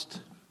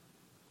dust.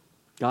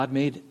 God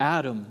made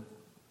Adam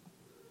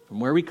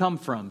from where we come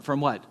from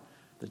what?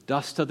 The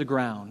dust of the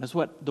ground. That's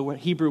what the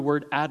Hebrew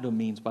word Adam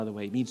means, by the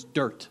way. It means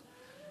dirt.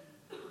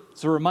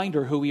 It's a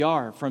reminder who we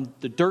are. From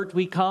the dirt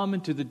we come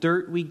and to the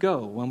dirt we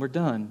go when we're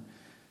done.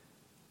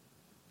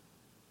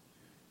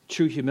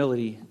 True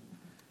humility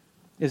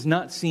is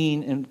not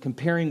seen in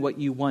comparing what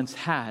you once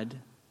had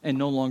and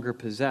no longer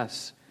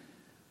possess.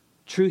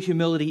 True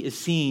humility is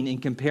seen in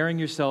comparing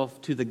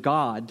yourself to the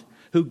God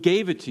who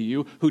gave it to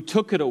you, who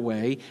took it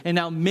away, and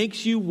now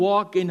makes you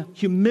walk in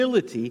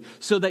humility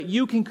so that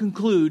you can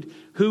conclude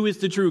who is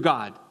the true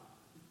God.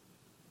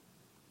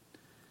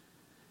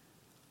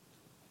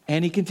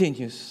 And he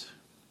continues,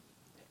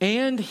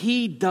 and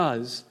he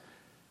does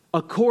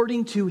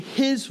according to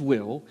his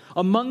will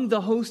among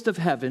the host of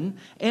heaven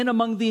and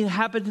among the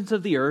inhabitants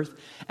of the earth,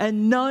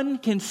 and none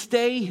can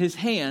stay his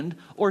hand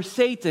or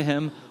say to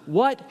him,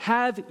 what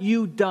have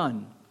you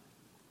done?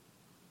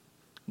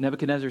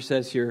 Nebuchadnezzar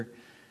says here,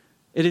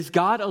 it is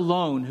God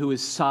alone who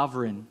is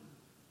sovereign.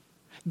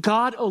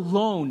 God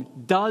alone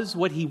does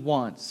what he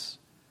wants.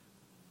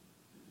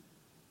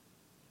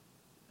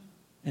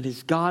 It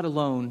is God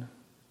alone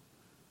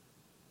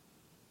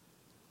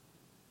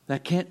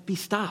that can't be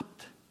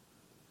stopped.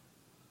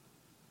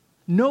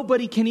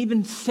 Nobody can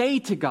even say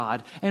to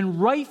God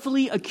and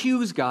rightfully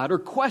accuse God or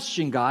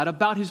question God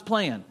about his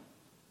plan.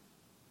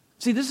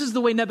 See, this is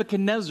the way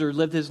Nebuchadnezzar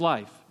lived his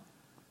life.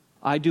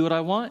 I do what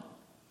I want.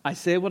 I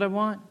say what I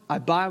want. I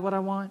buy what I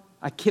want.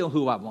 I kill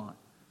who I want.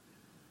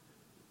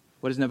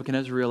 What does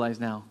Nebuchadnezzar realize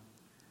now?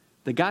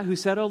 The guy who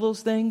said all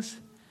those things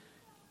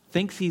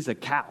thinks he's a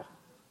cow.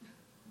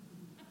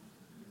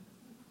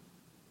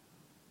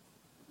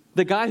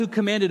 The guy who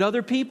commanded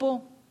other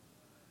people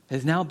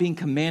is now being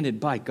commanded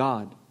by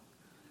God.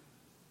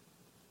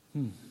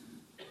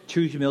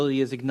 True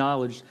humility is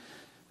acknowledged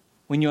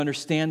when you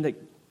understand that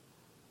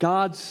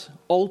God's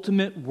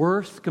ultimate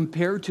worth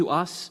compared to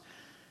us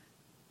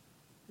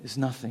is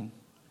nothing.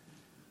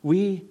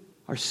 We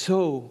are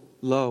so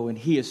low and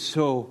he is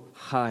so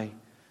high.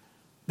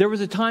 There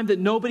was a time that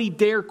nobody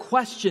dare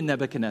question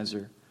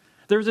Nebuchadnezzar.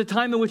 There was a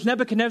time in which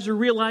Nebuchadnezzar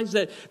realized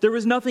that there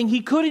was nothing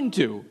he couldn't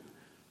do.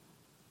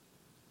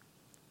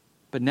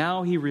 But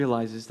now he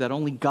realizes that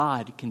only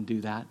God can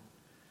do that.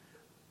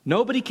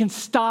 Nobody can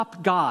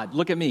stop God.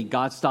 Look at me.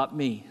 God stopped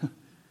me.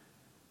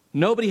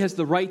 Nobody has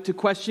the right to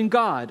question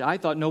God. I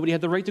thought nobody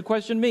had the right to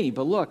question me,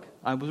 but look,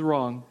 I was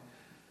wrong.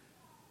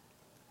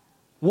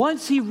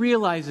 Once he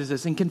realizes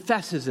this and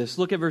confesses this,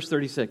 look at verse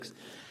 36.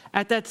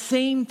 At that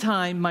same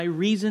time, my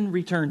reason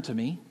returned to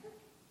me.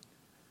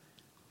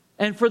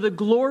 And for the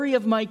glory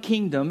of my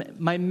kingdom,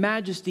 my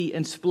majesty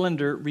and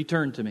splendor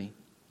returned to me.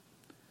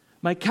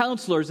 My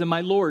counselors and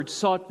my lords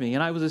sought me,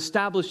 and I was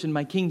established in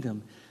my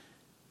kingdom.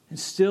 And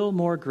still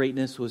more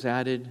greatness was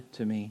added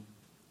to me.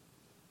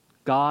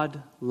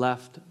 God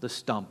left the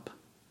stump,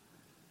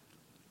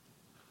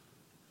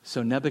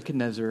 so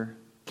Nebuchadnezzar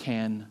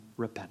can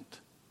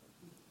repent.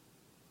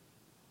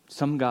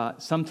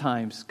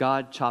 Sometimes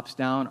God chops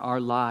down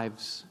our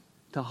lives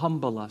to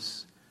humble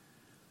us,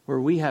 where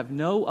we have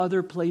no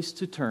other place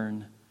to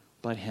turn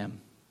but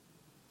Him.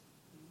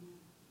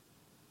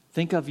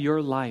 Think of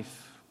your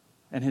life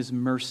and His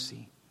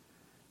mercy,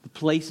 the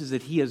places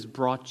that He has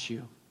brought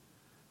you,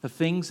 the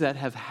things that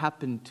have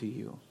happened to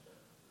you.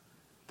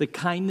 The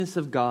kindness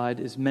of God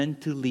is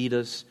meant to lead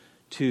us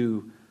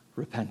to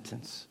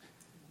repentance.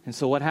 And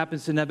so what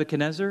happens to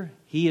Nebuchadnezzar?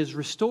 He is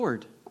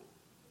restored.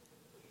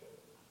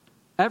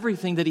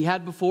 Everything that he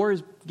had before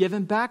is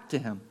given back to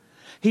him.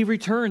 He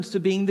returns to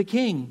being the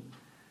king.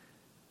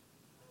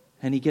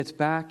 And he gets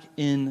back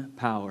in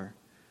power.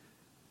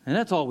 And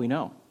that's all we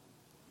know.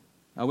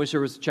 I wish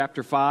there was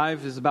chapter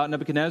 5 is about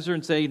Nebuchadnezzar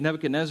and say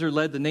Nebuchadnezzar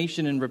led the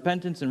nation in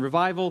repentance and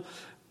revival.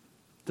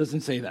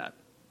 Doesn't say that.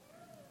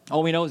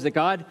 All we know is that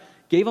God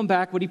gave him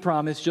back what he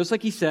promised, just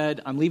like he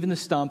said, I'm leaving the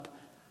stump,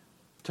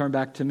 turn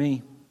back to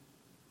me.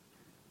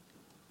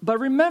 But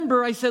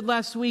remember, I said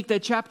last week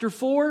that chapter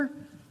 4,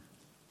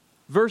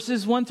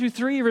 verses 1 through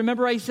 3,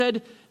 remember I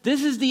said,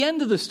 this is the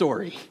end of the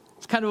story.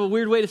 It's kind of a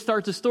weird way to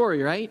start the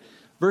story, right?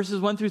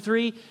 Verses 1 through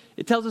 3,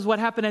 it tells us what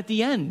happened at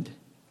the end,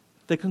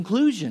 the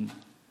conclusion.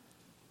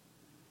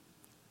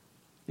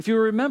 If you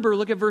remember,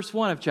 look at verse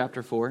 1 of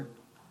chapter 4.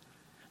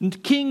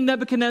 King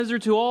Nebuchadnezzar,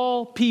 to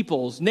all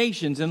peoples,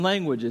 nations, and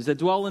languages that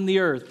dwell in the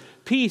earth,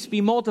 peace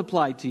be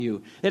multiplied to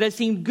you. It has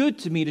seemed good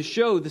to me to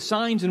show the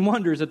signs and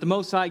wonders that the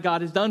Most High God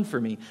has done for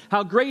me.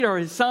 How great are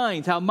His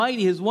signs, how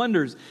mighty His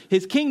wonders.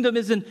 His kingdom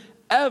is an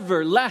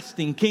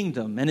everlasting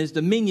kingdom, and His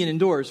dominion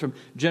endures from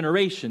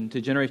generation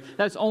to generation.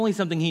 That's only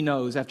something he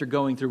knows after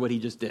going through what he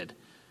just did.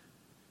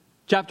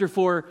 Chapter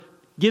 4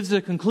 gives a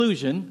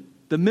conclusion.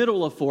 The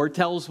middle of 4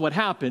 tells what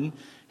happened.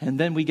 And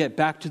then we get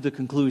back to the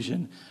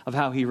conclusion of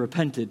how he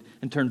repented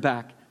and turned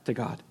back to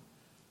God.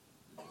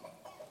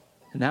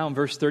 And now in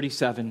verse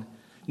 37,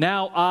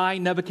 now I,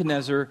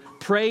 Nebuchadnezzar,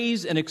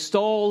 praise and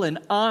extol and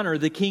honor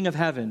the King of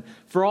heaven,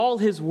 for all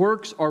his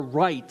works are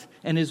right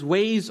and his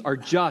ways are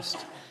just,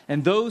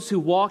 and those who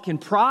walk in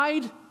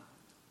pride,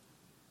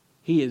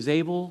 he is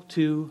able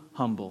to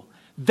humble.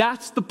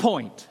 That's the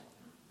point.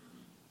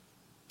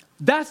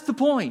 That's the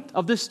point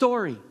of this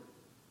story.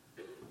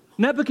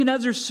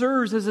 Nebuchadnezzar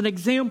serves as an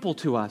example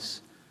to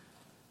us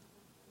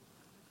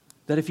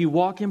that if you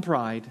walk in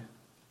pride,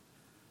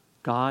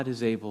 God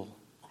is able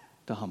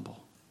to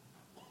humble.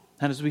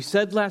 And as we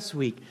said last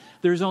week,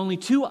 there's only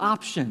 2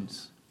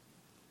 options.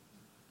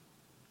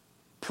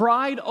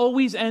 Pride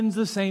always ends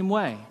the same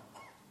way.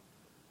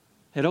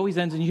 It always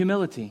ends in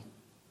humility.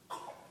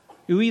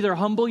 You either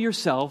humble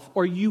yourself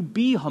or you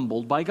be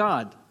humbled by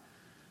God.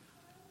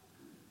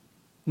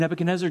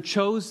 Nebuchadnezzar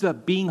chose the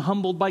being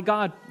humbled by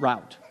God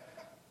route.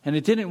 And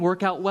it didn't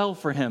work out well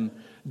for him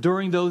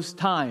during those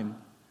times.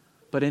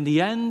 But in the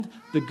end,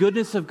 the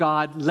goodness of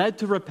God led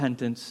to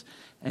repentance.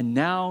 And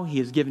now he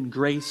has given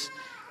grace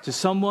to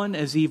someone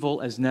as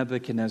evil as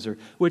Nebuchadnezzar.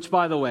 Which,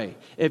 by the way,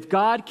 if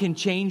God can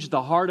change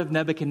the heart of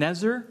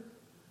Nebuchadnezzar,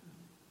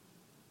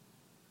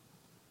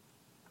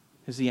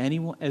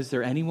 is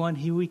there anyone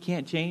who he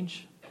can't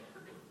change?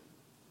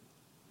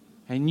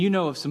 And you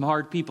know of some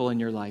hard people in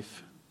your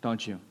life,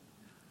 don't you?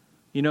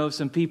 You know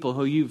some people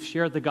who you've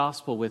shared the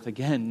gospel with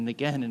again and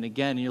again and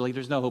again, and you're like,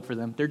 there's no hope for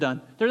them. They're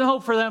done. There's no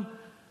hope for them.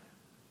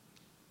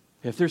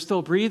 If they're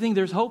still breathing,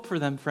 there's hope for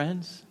them,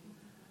 friends.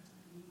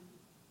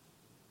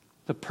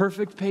 The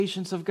perfect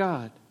patience of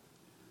God.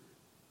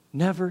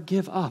 Never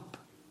give up.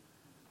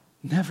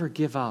 Never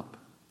give up.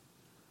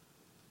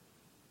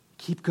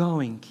 Keep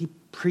going.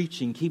 Keep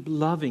preaching. Keep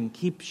loving.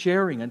 Keep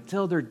sharing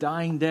until their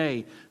dying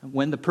day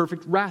when the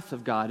perfect wrath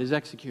of God is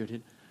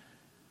executed.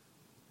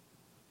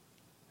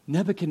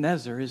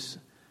 Nebuchadnezzar is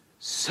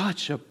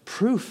such a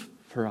proof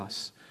for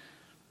us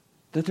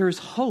that there is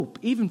hope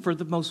even for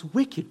the most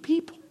wicked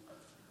people.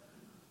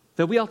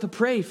 That we ought to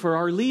pray for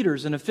our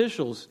leaders and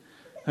officials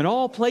in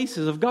all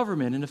places of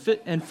government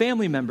and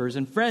family members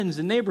and friends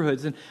and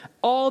neighborhoods and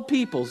all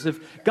peoples.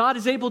 If God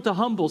is able to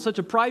humble such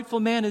a prideful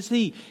man as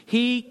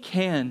he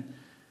can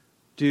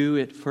do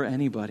it for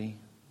anybody.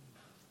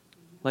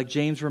 Like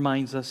James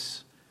reminds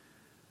us,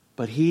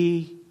 but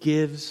he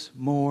gives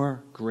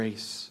more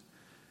grace.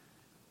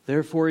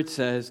 Therefore it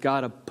says,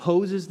 God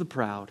opposes the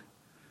proud,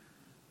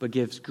 but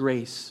gives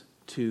grace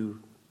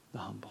to the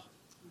humble.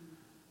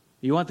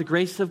 You want the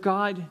grace of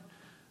God?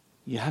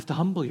 You have to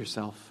humble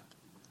yourself.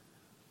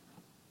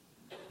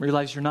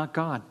 Realize you're not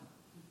God.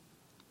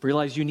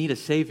 Realize you need a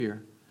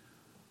Savior.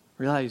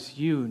 Realize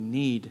you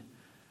need,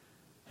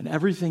 and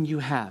everything you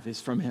have is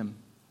from Him.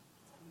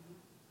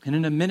 And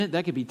in a minute,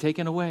 that could be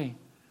taken away.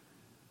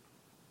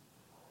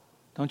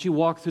 Don't you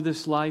walk through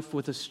this life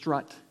with a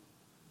strut,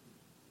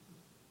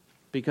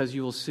 because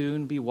you will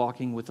soon be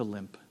walking with a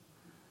limp,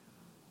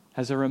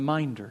 as a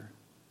reminder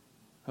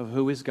of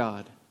who is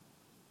God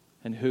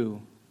and who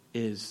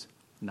is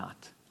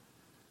not.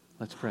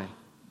 Let's pray.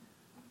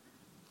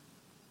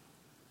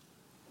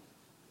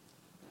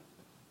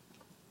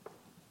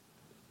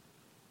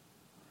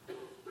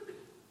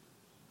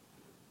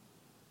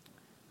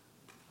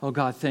 Oh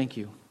God, thank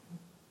you.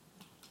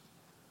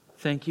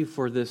 Thank you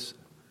for this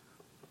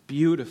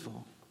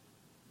beautiful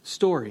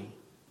story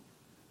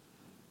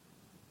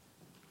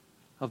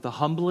of the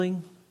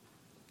humbling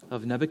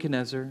of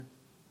Nebuchadnezzar,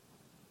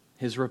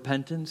 his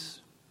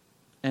repentance,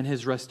 and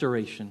his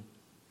restoration.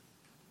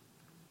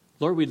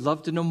 Lord, we'd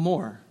love to know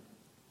more.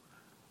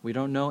 We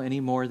don't know any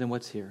more than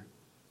what's here.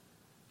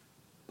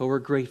 But we're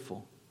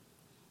grateful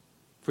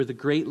for the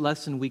great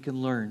lesson we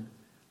can learn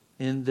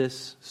in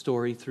this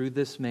story through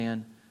this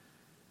man.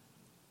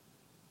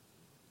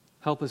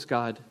 Help us,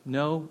 God,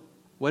 know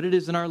what it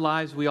is in our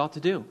lives we ought to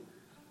do.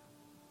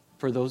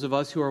 For those of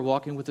us who are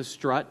walking with a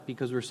strut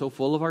because we're so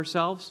full of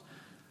ourselves,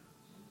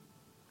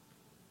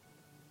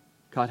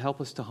 God, help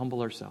us to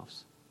humble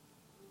ourselves,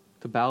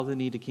 to bow the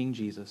knee to King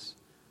Jesus,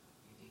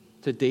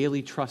 to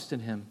daily trust in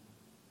Him.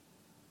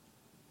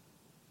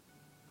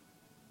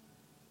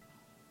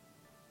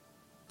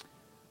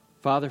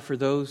 Father, for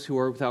those who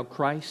are without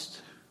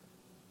Christ,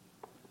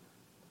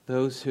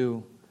 those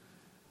who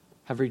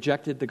have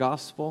rejected the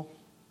gospel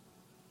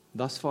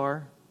thus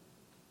far,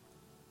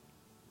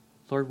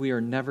 Lord, we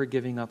are never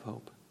giving up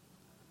hope.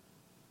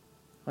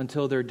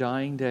 Until their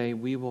dying day,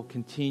 we will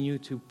continue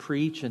to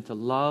preach and to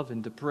love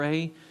and to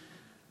pray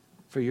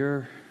for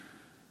your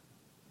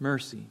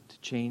mercy to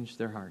change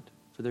their heart,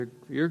 for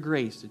your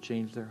grace to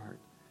change their heart.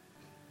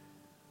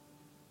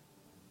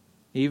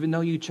 Even though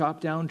you chop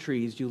down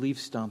trees, you leave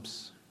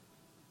stumps,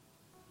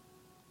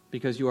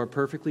 because you are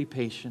perfectly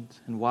patient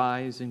and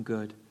wise and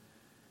good.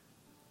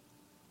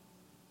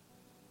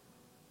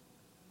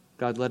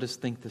 God, let us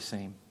think the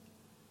same.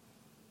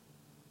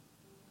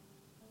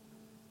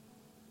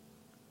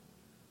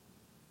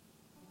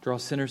 Draw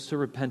sinners to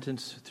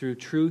repentance through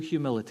true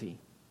humility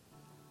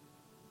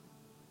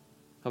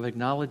of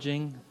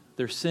acknowledging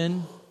their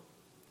sin,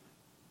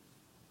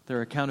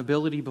 their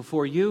accountability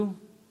before you,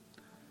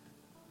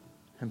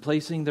 and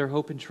placing their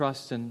hope and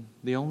trust in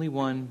the only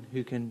one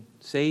who can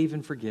save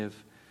and forgive,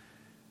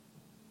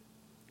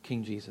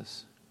 King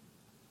Jesus.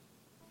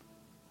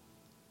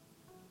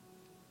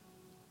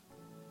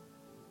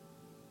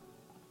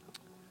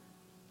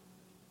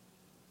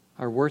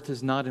 Our worth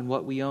is not in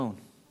what we own.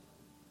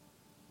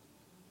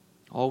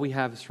 All we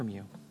have is from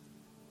you.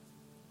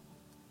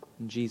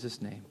 In Jesus'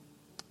 name,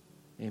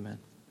 amen.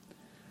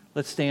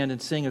 Let's stand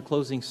and sing a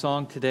closing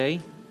song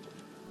today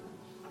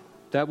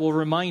that will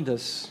remind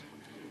us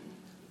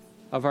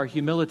of our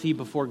humility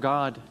before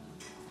God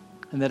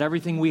and that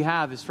everything we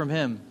have is from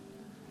Him.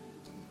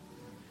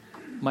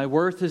 My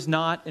worth is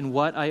not in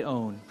what I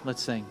own.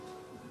 Let's sing.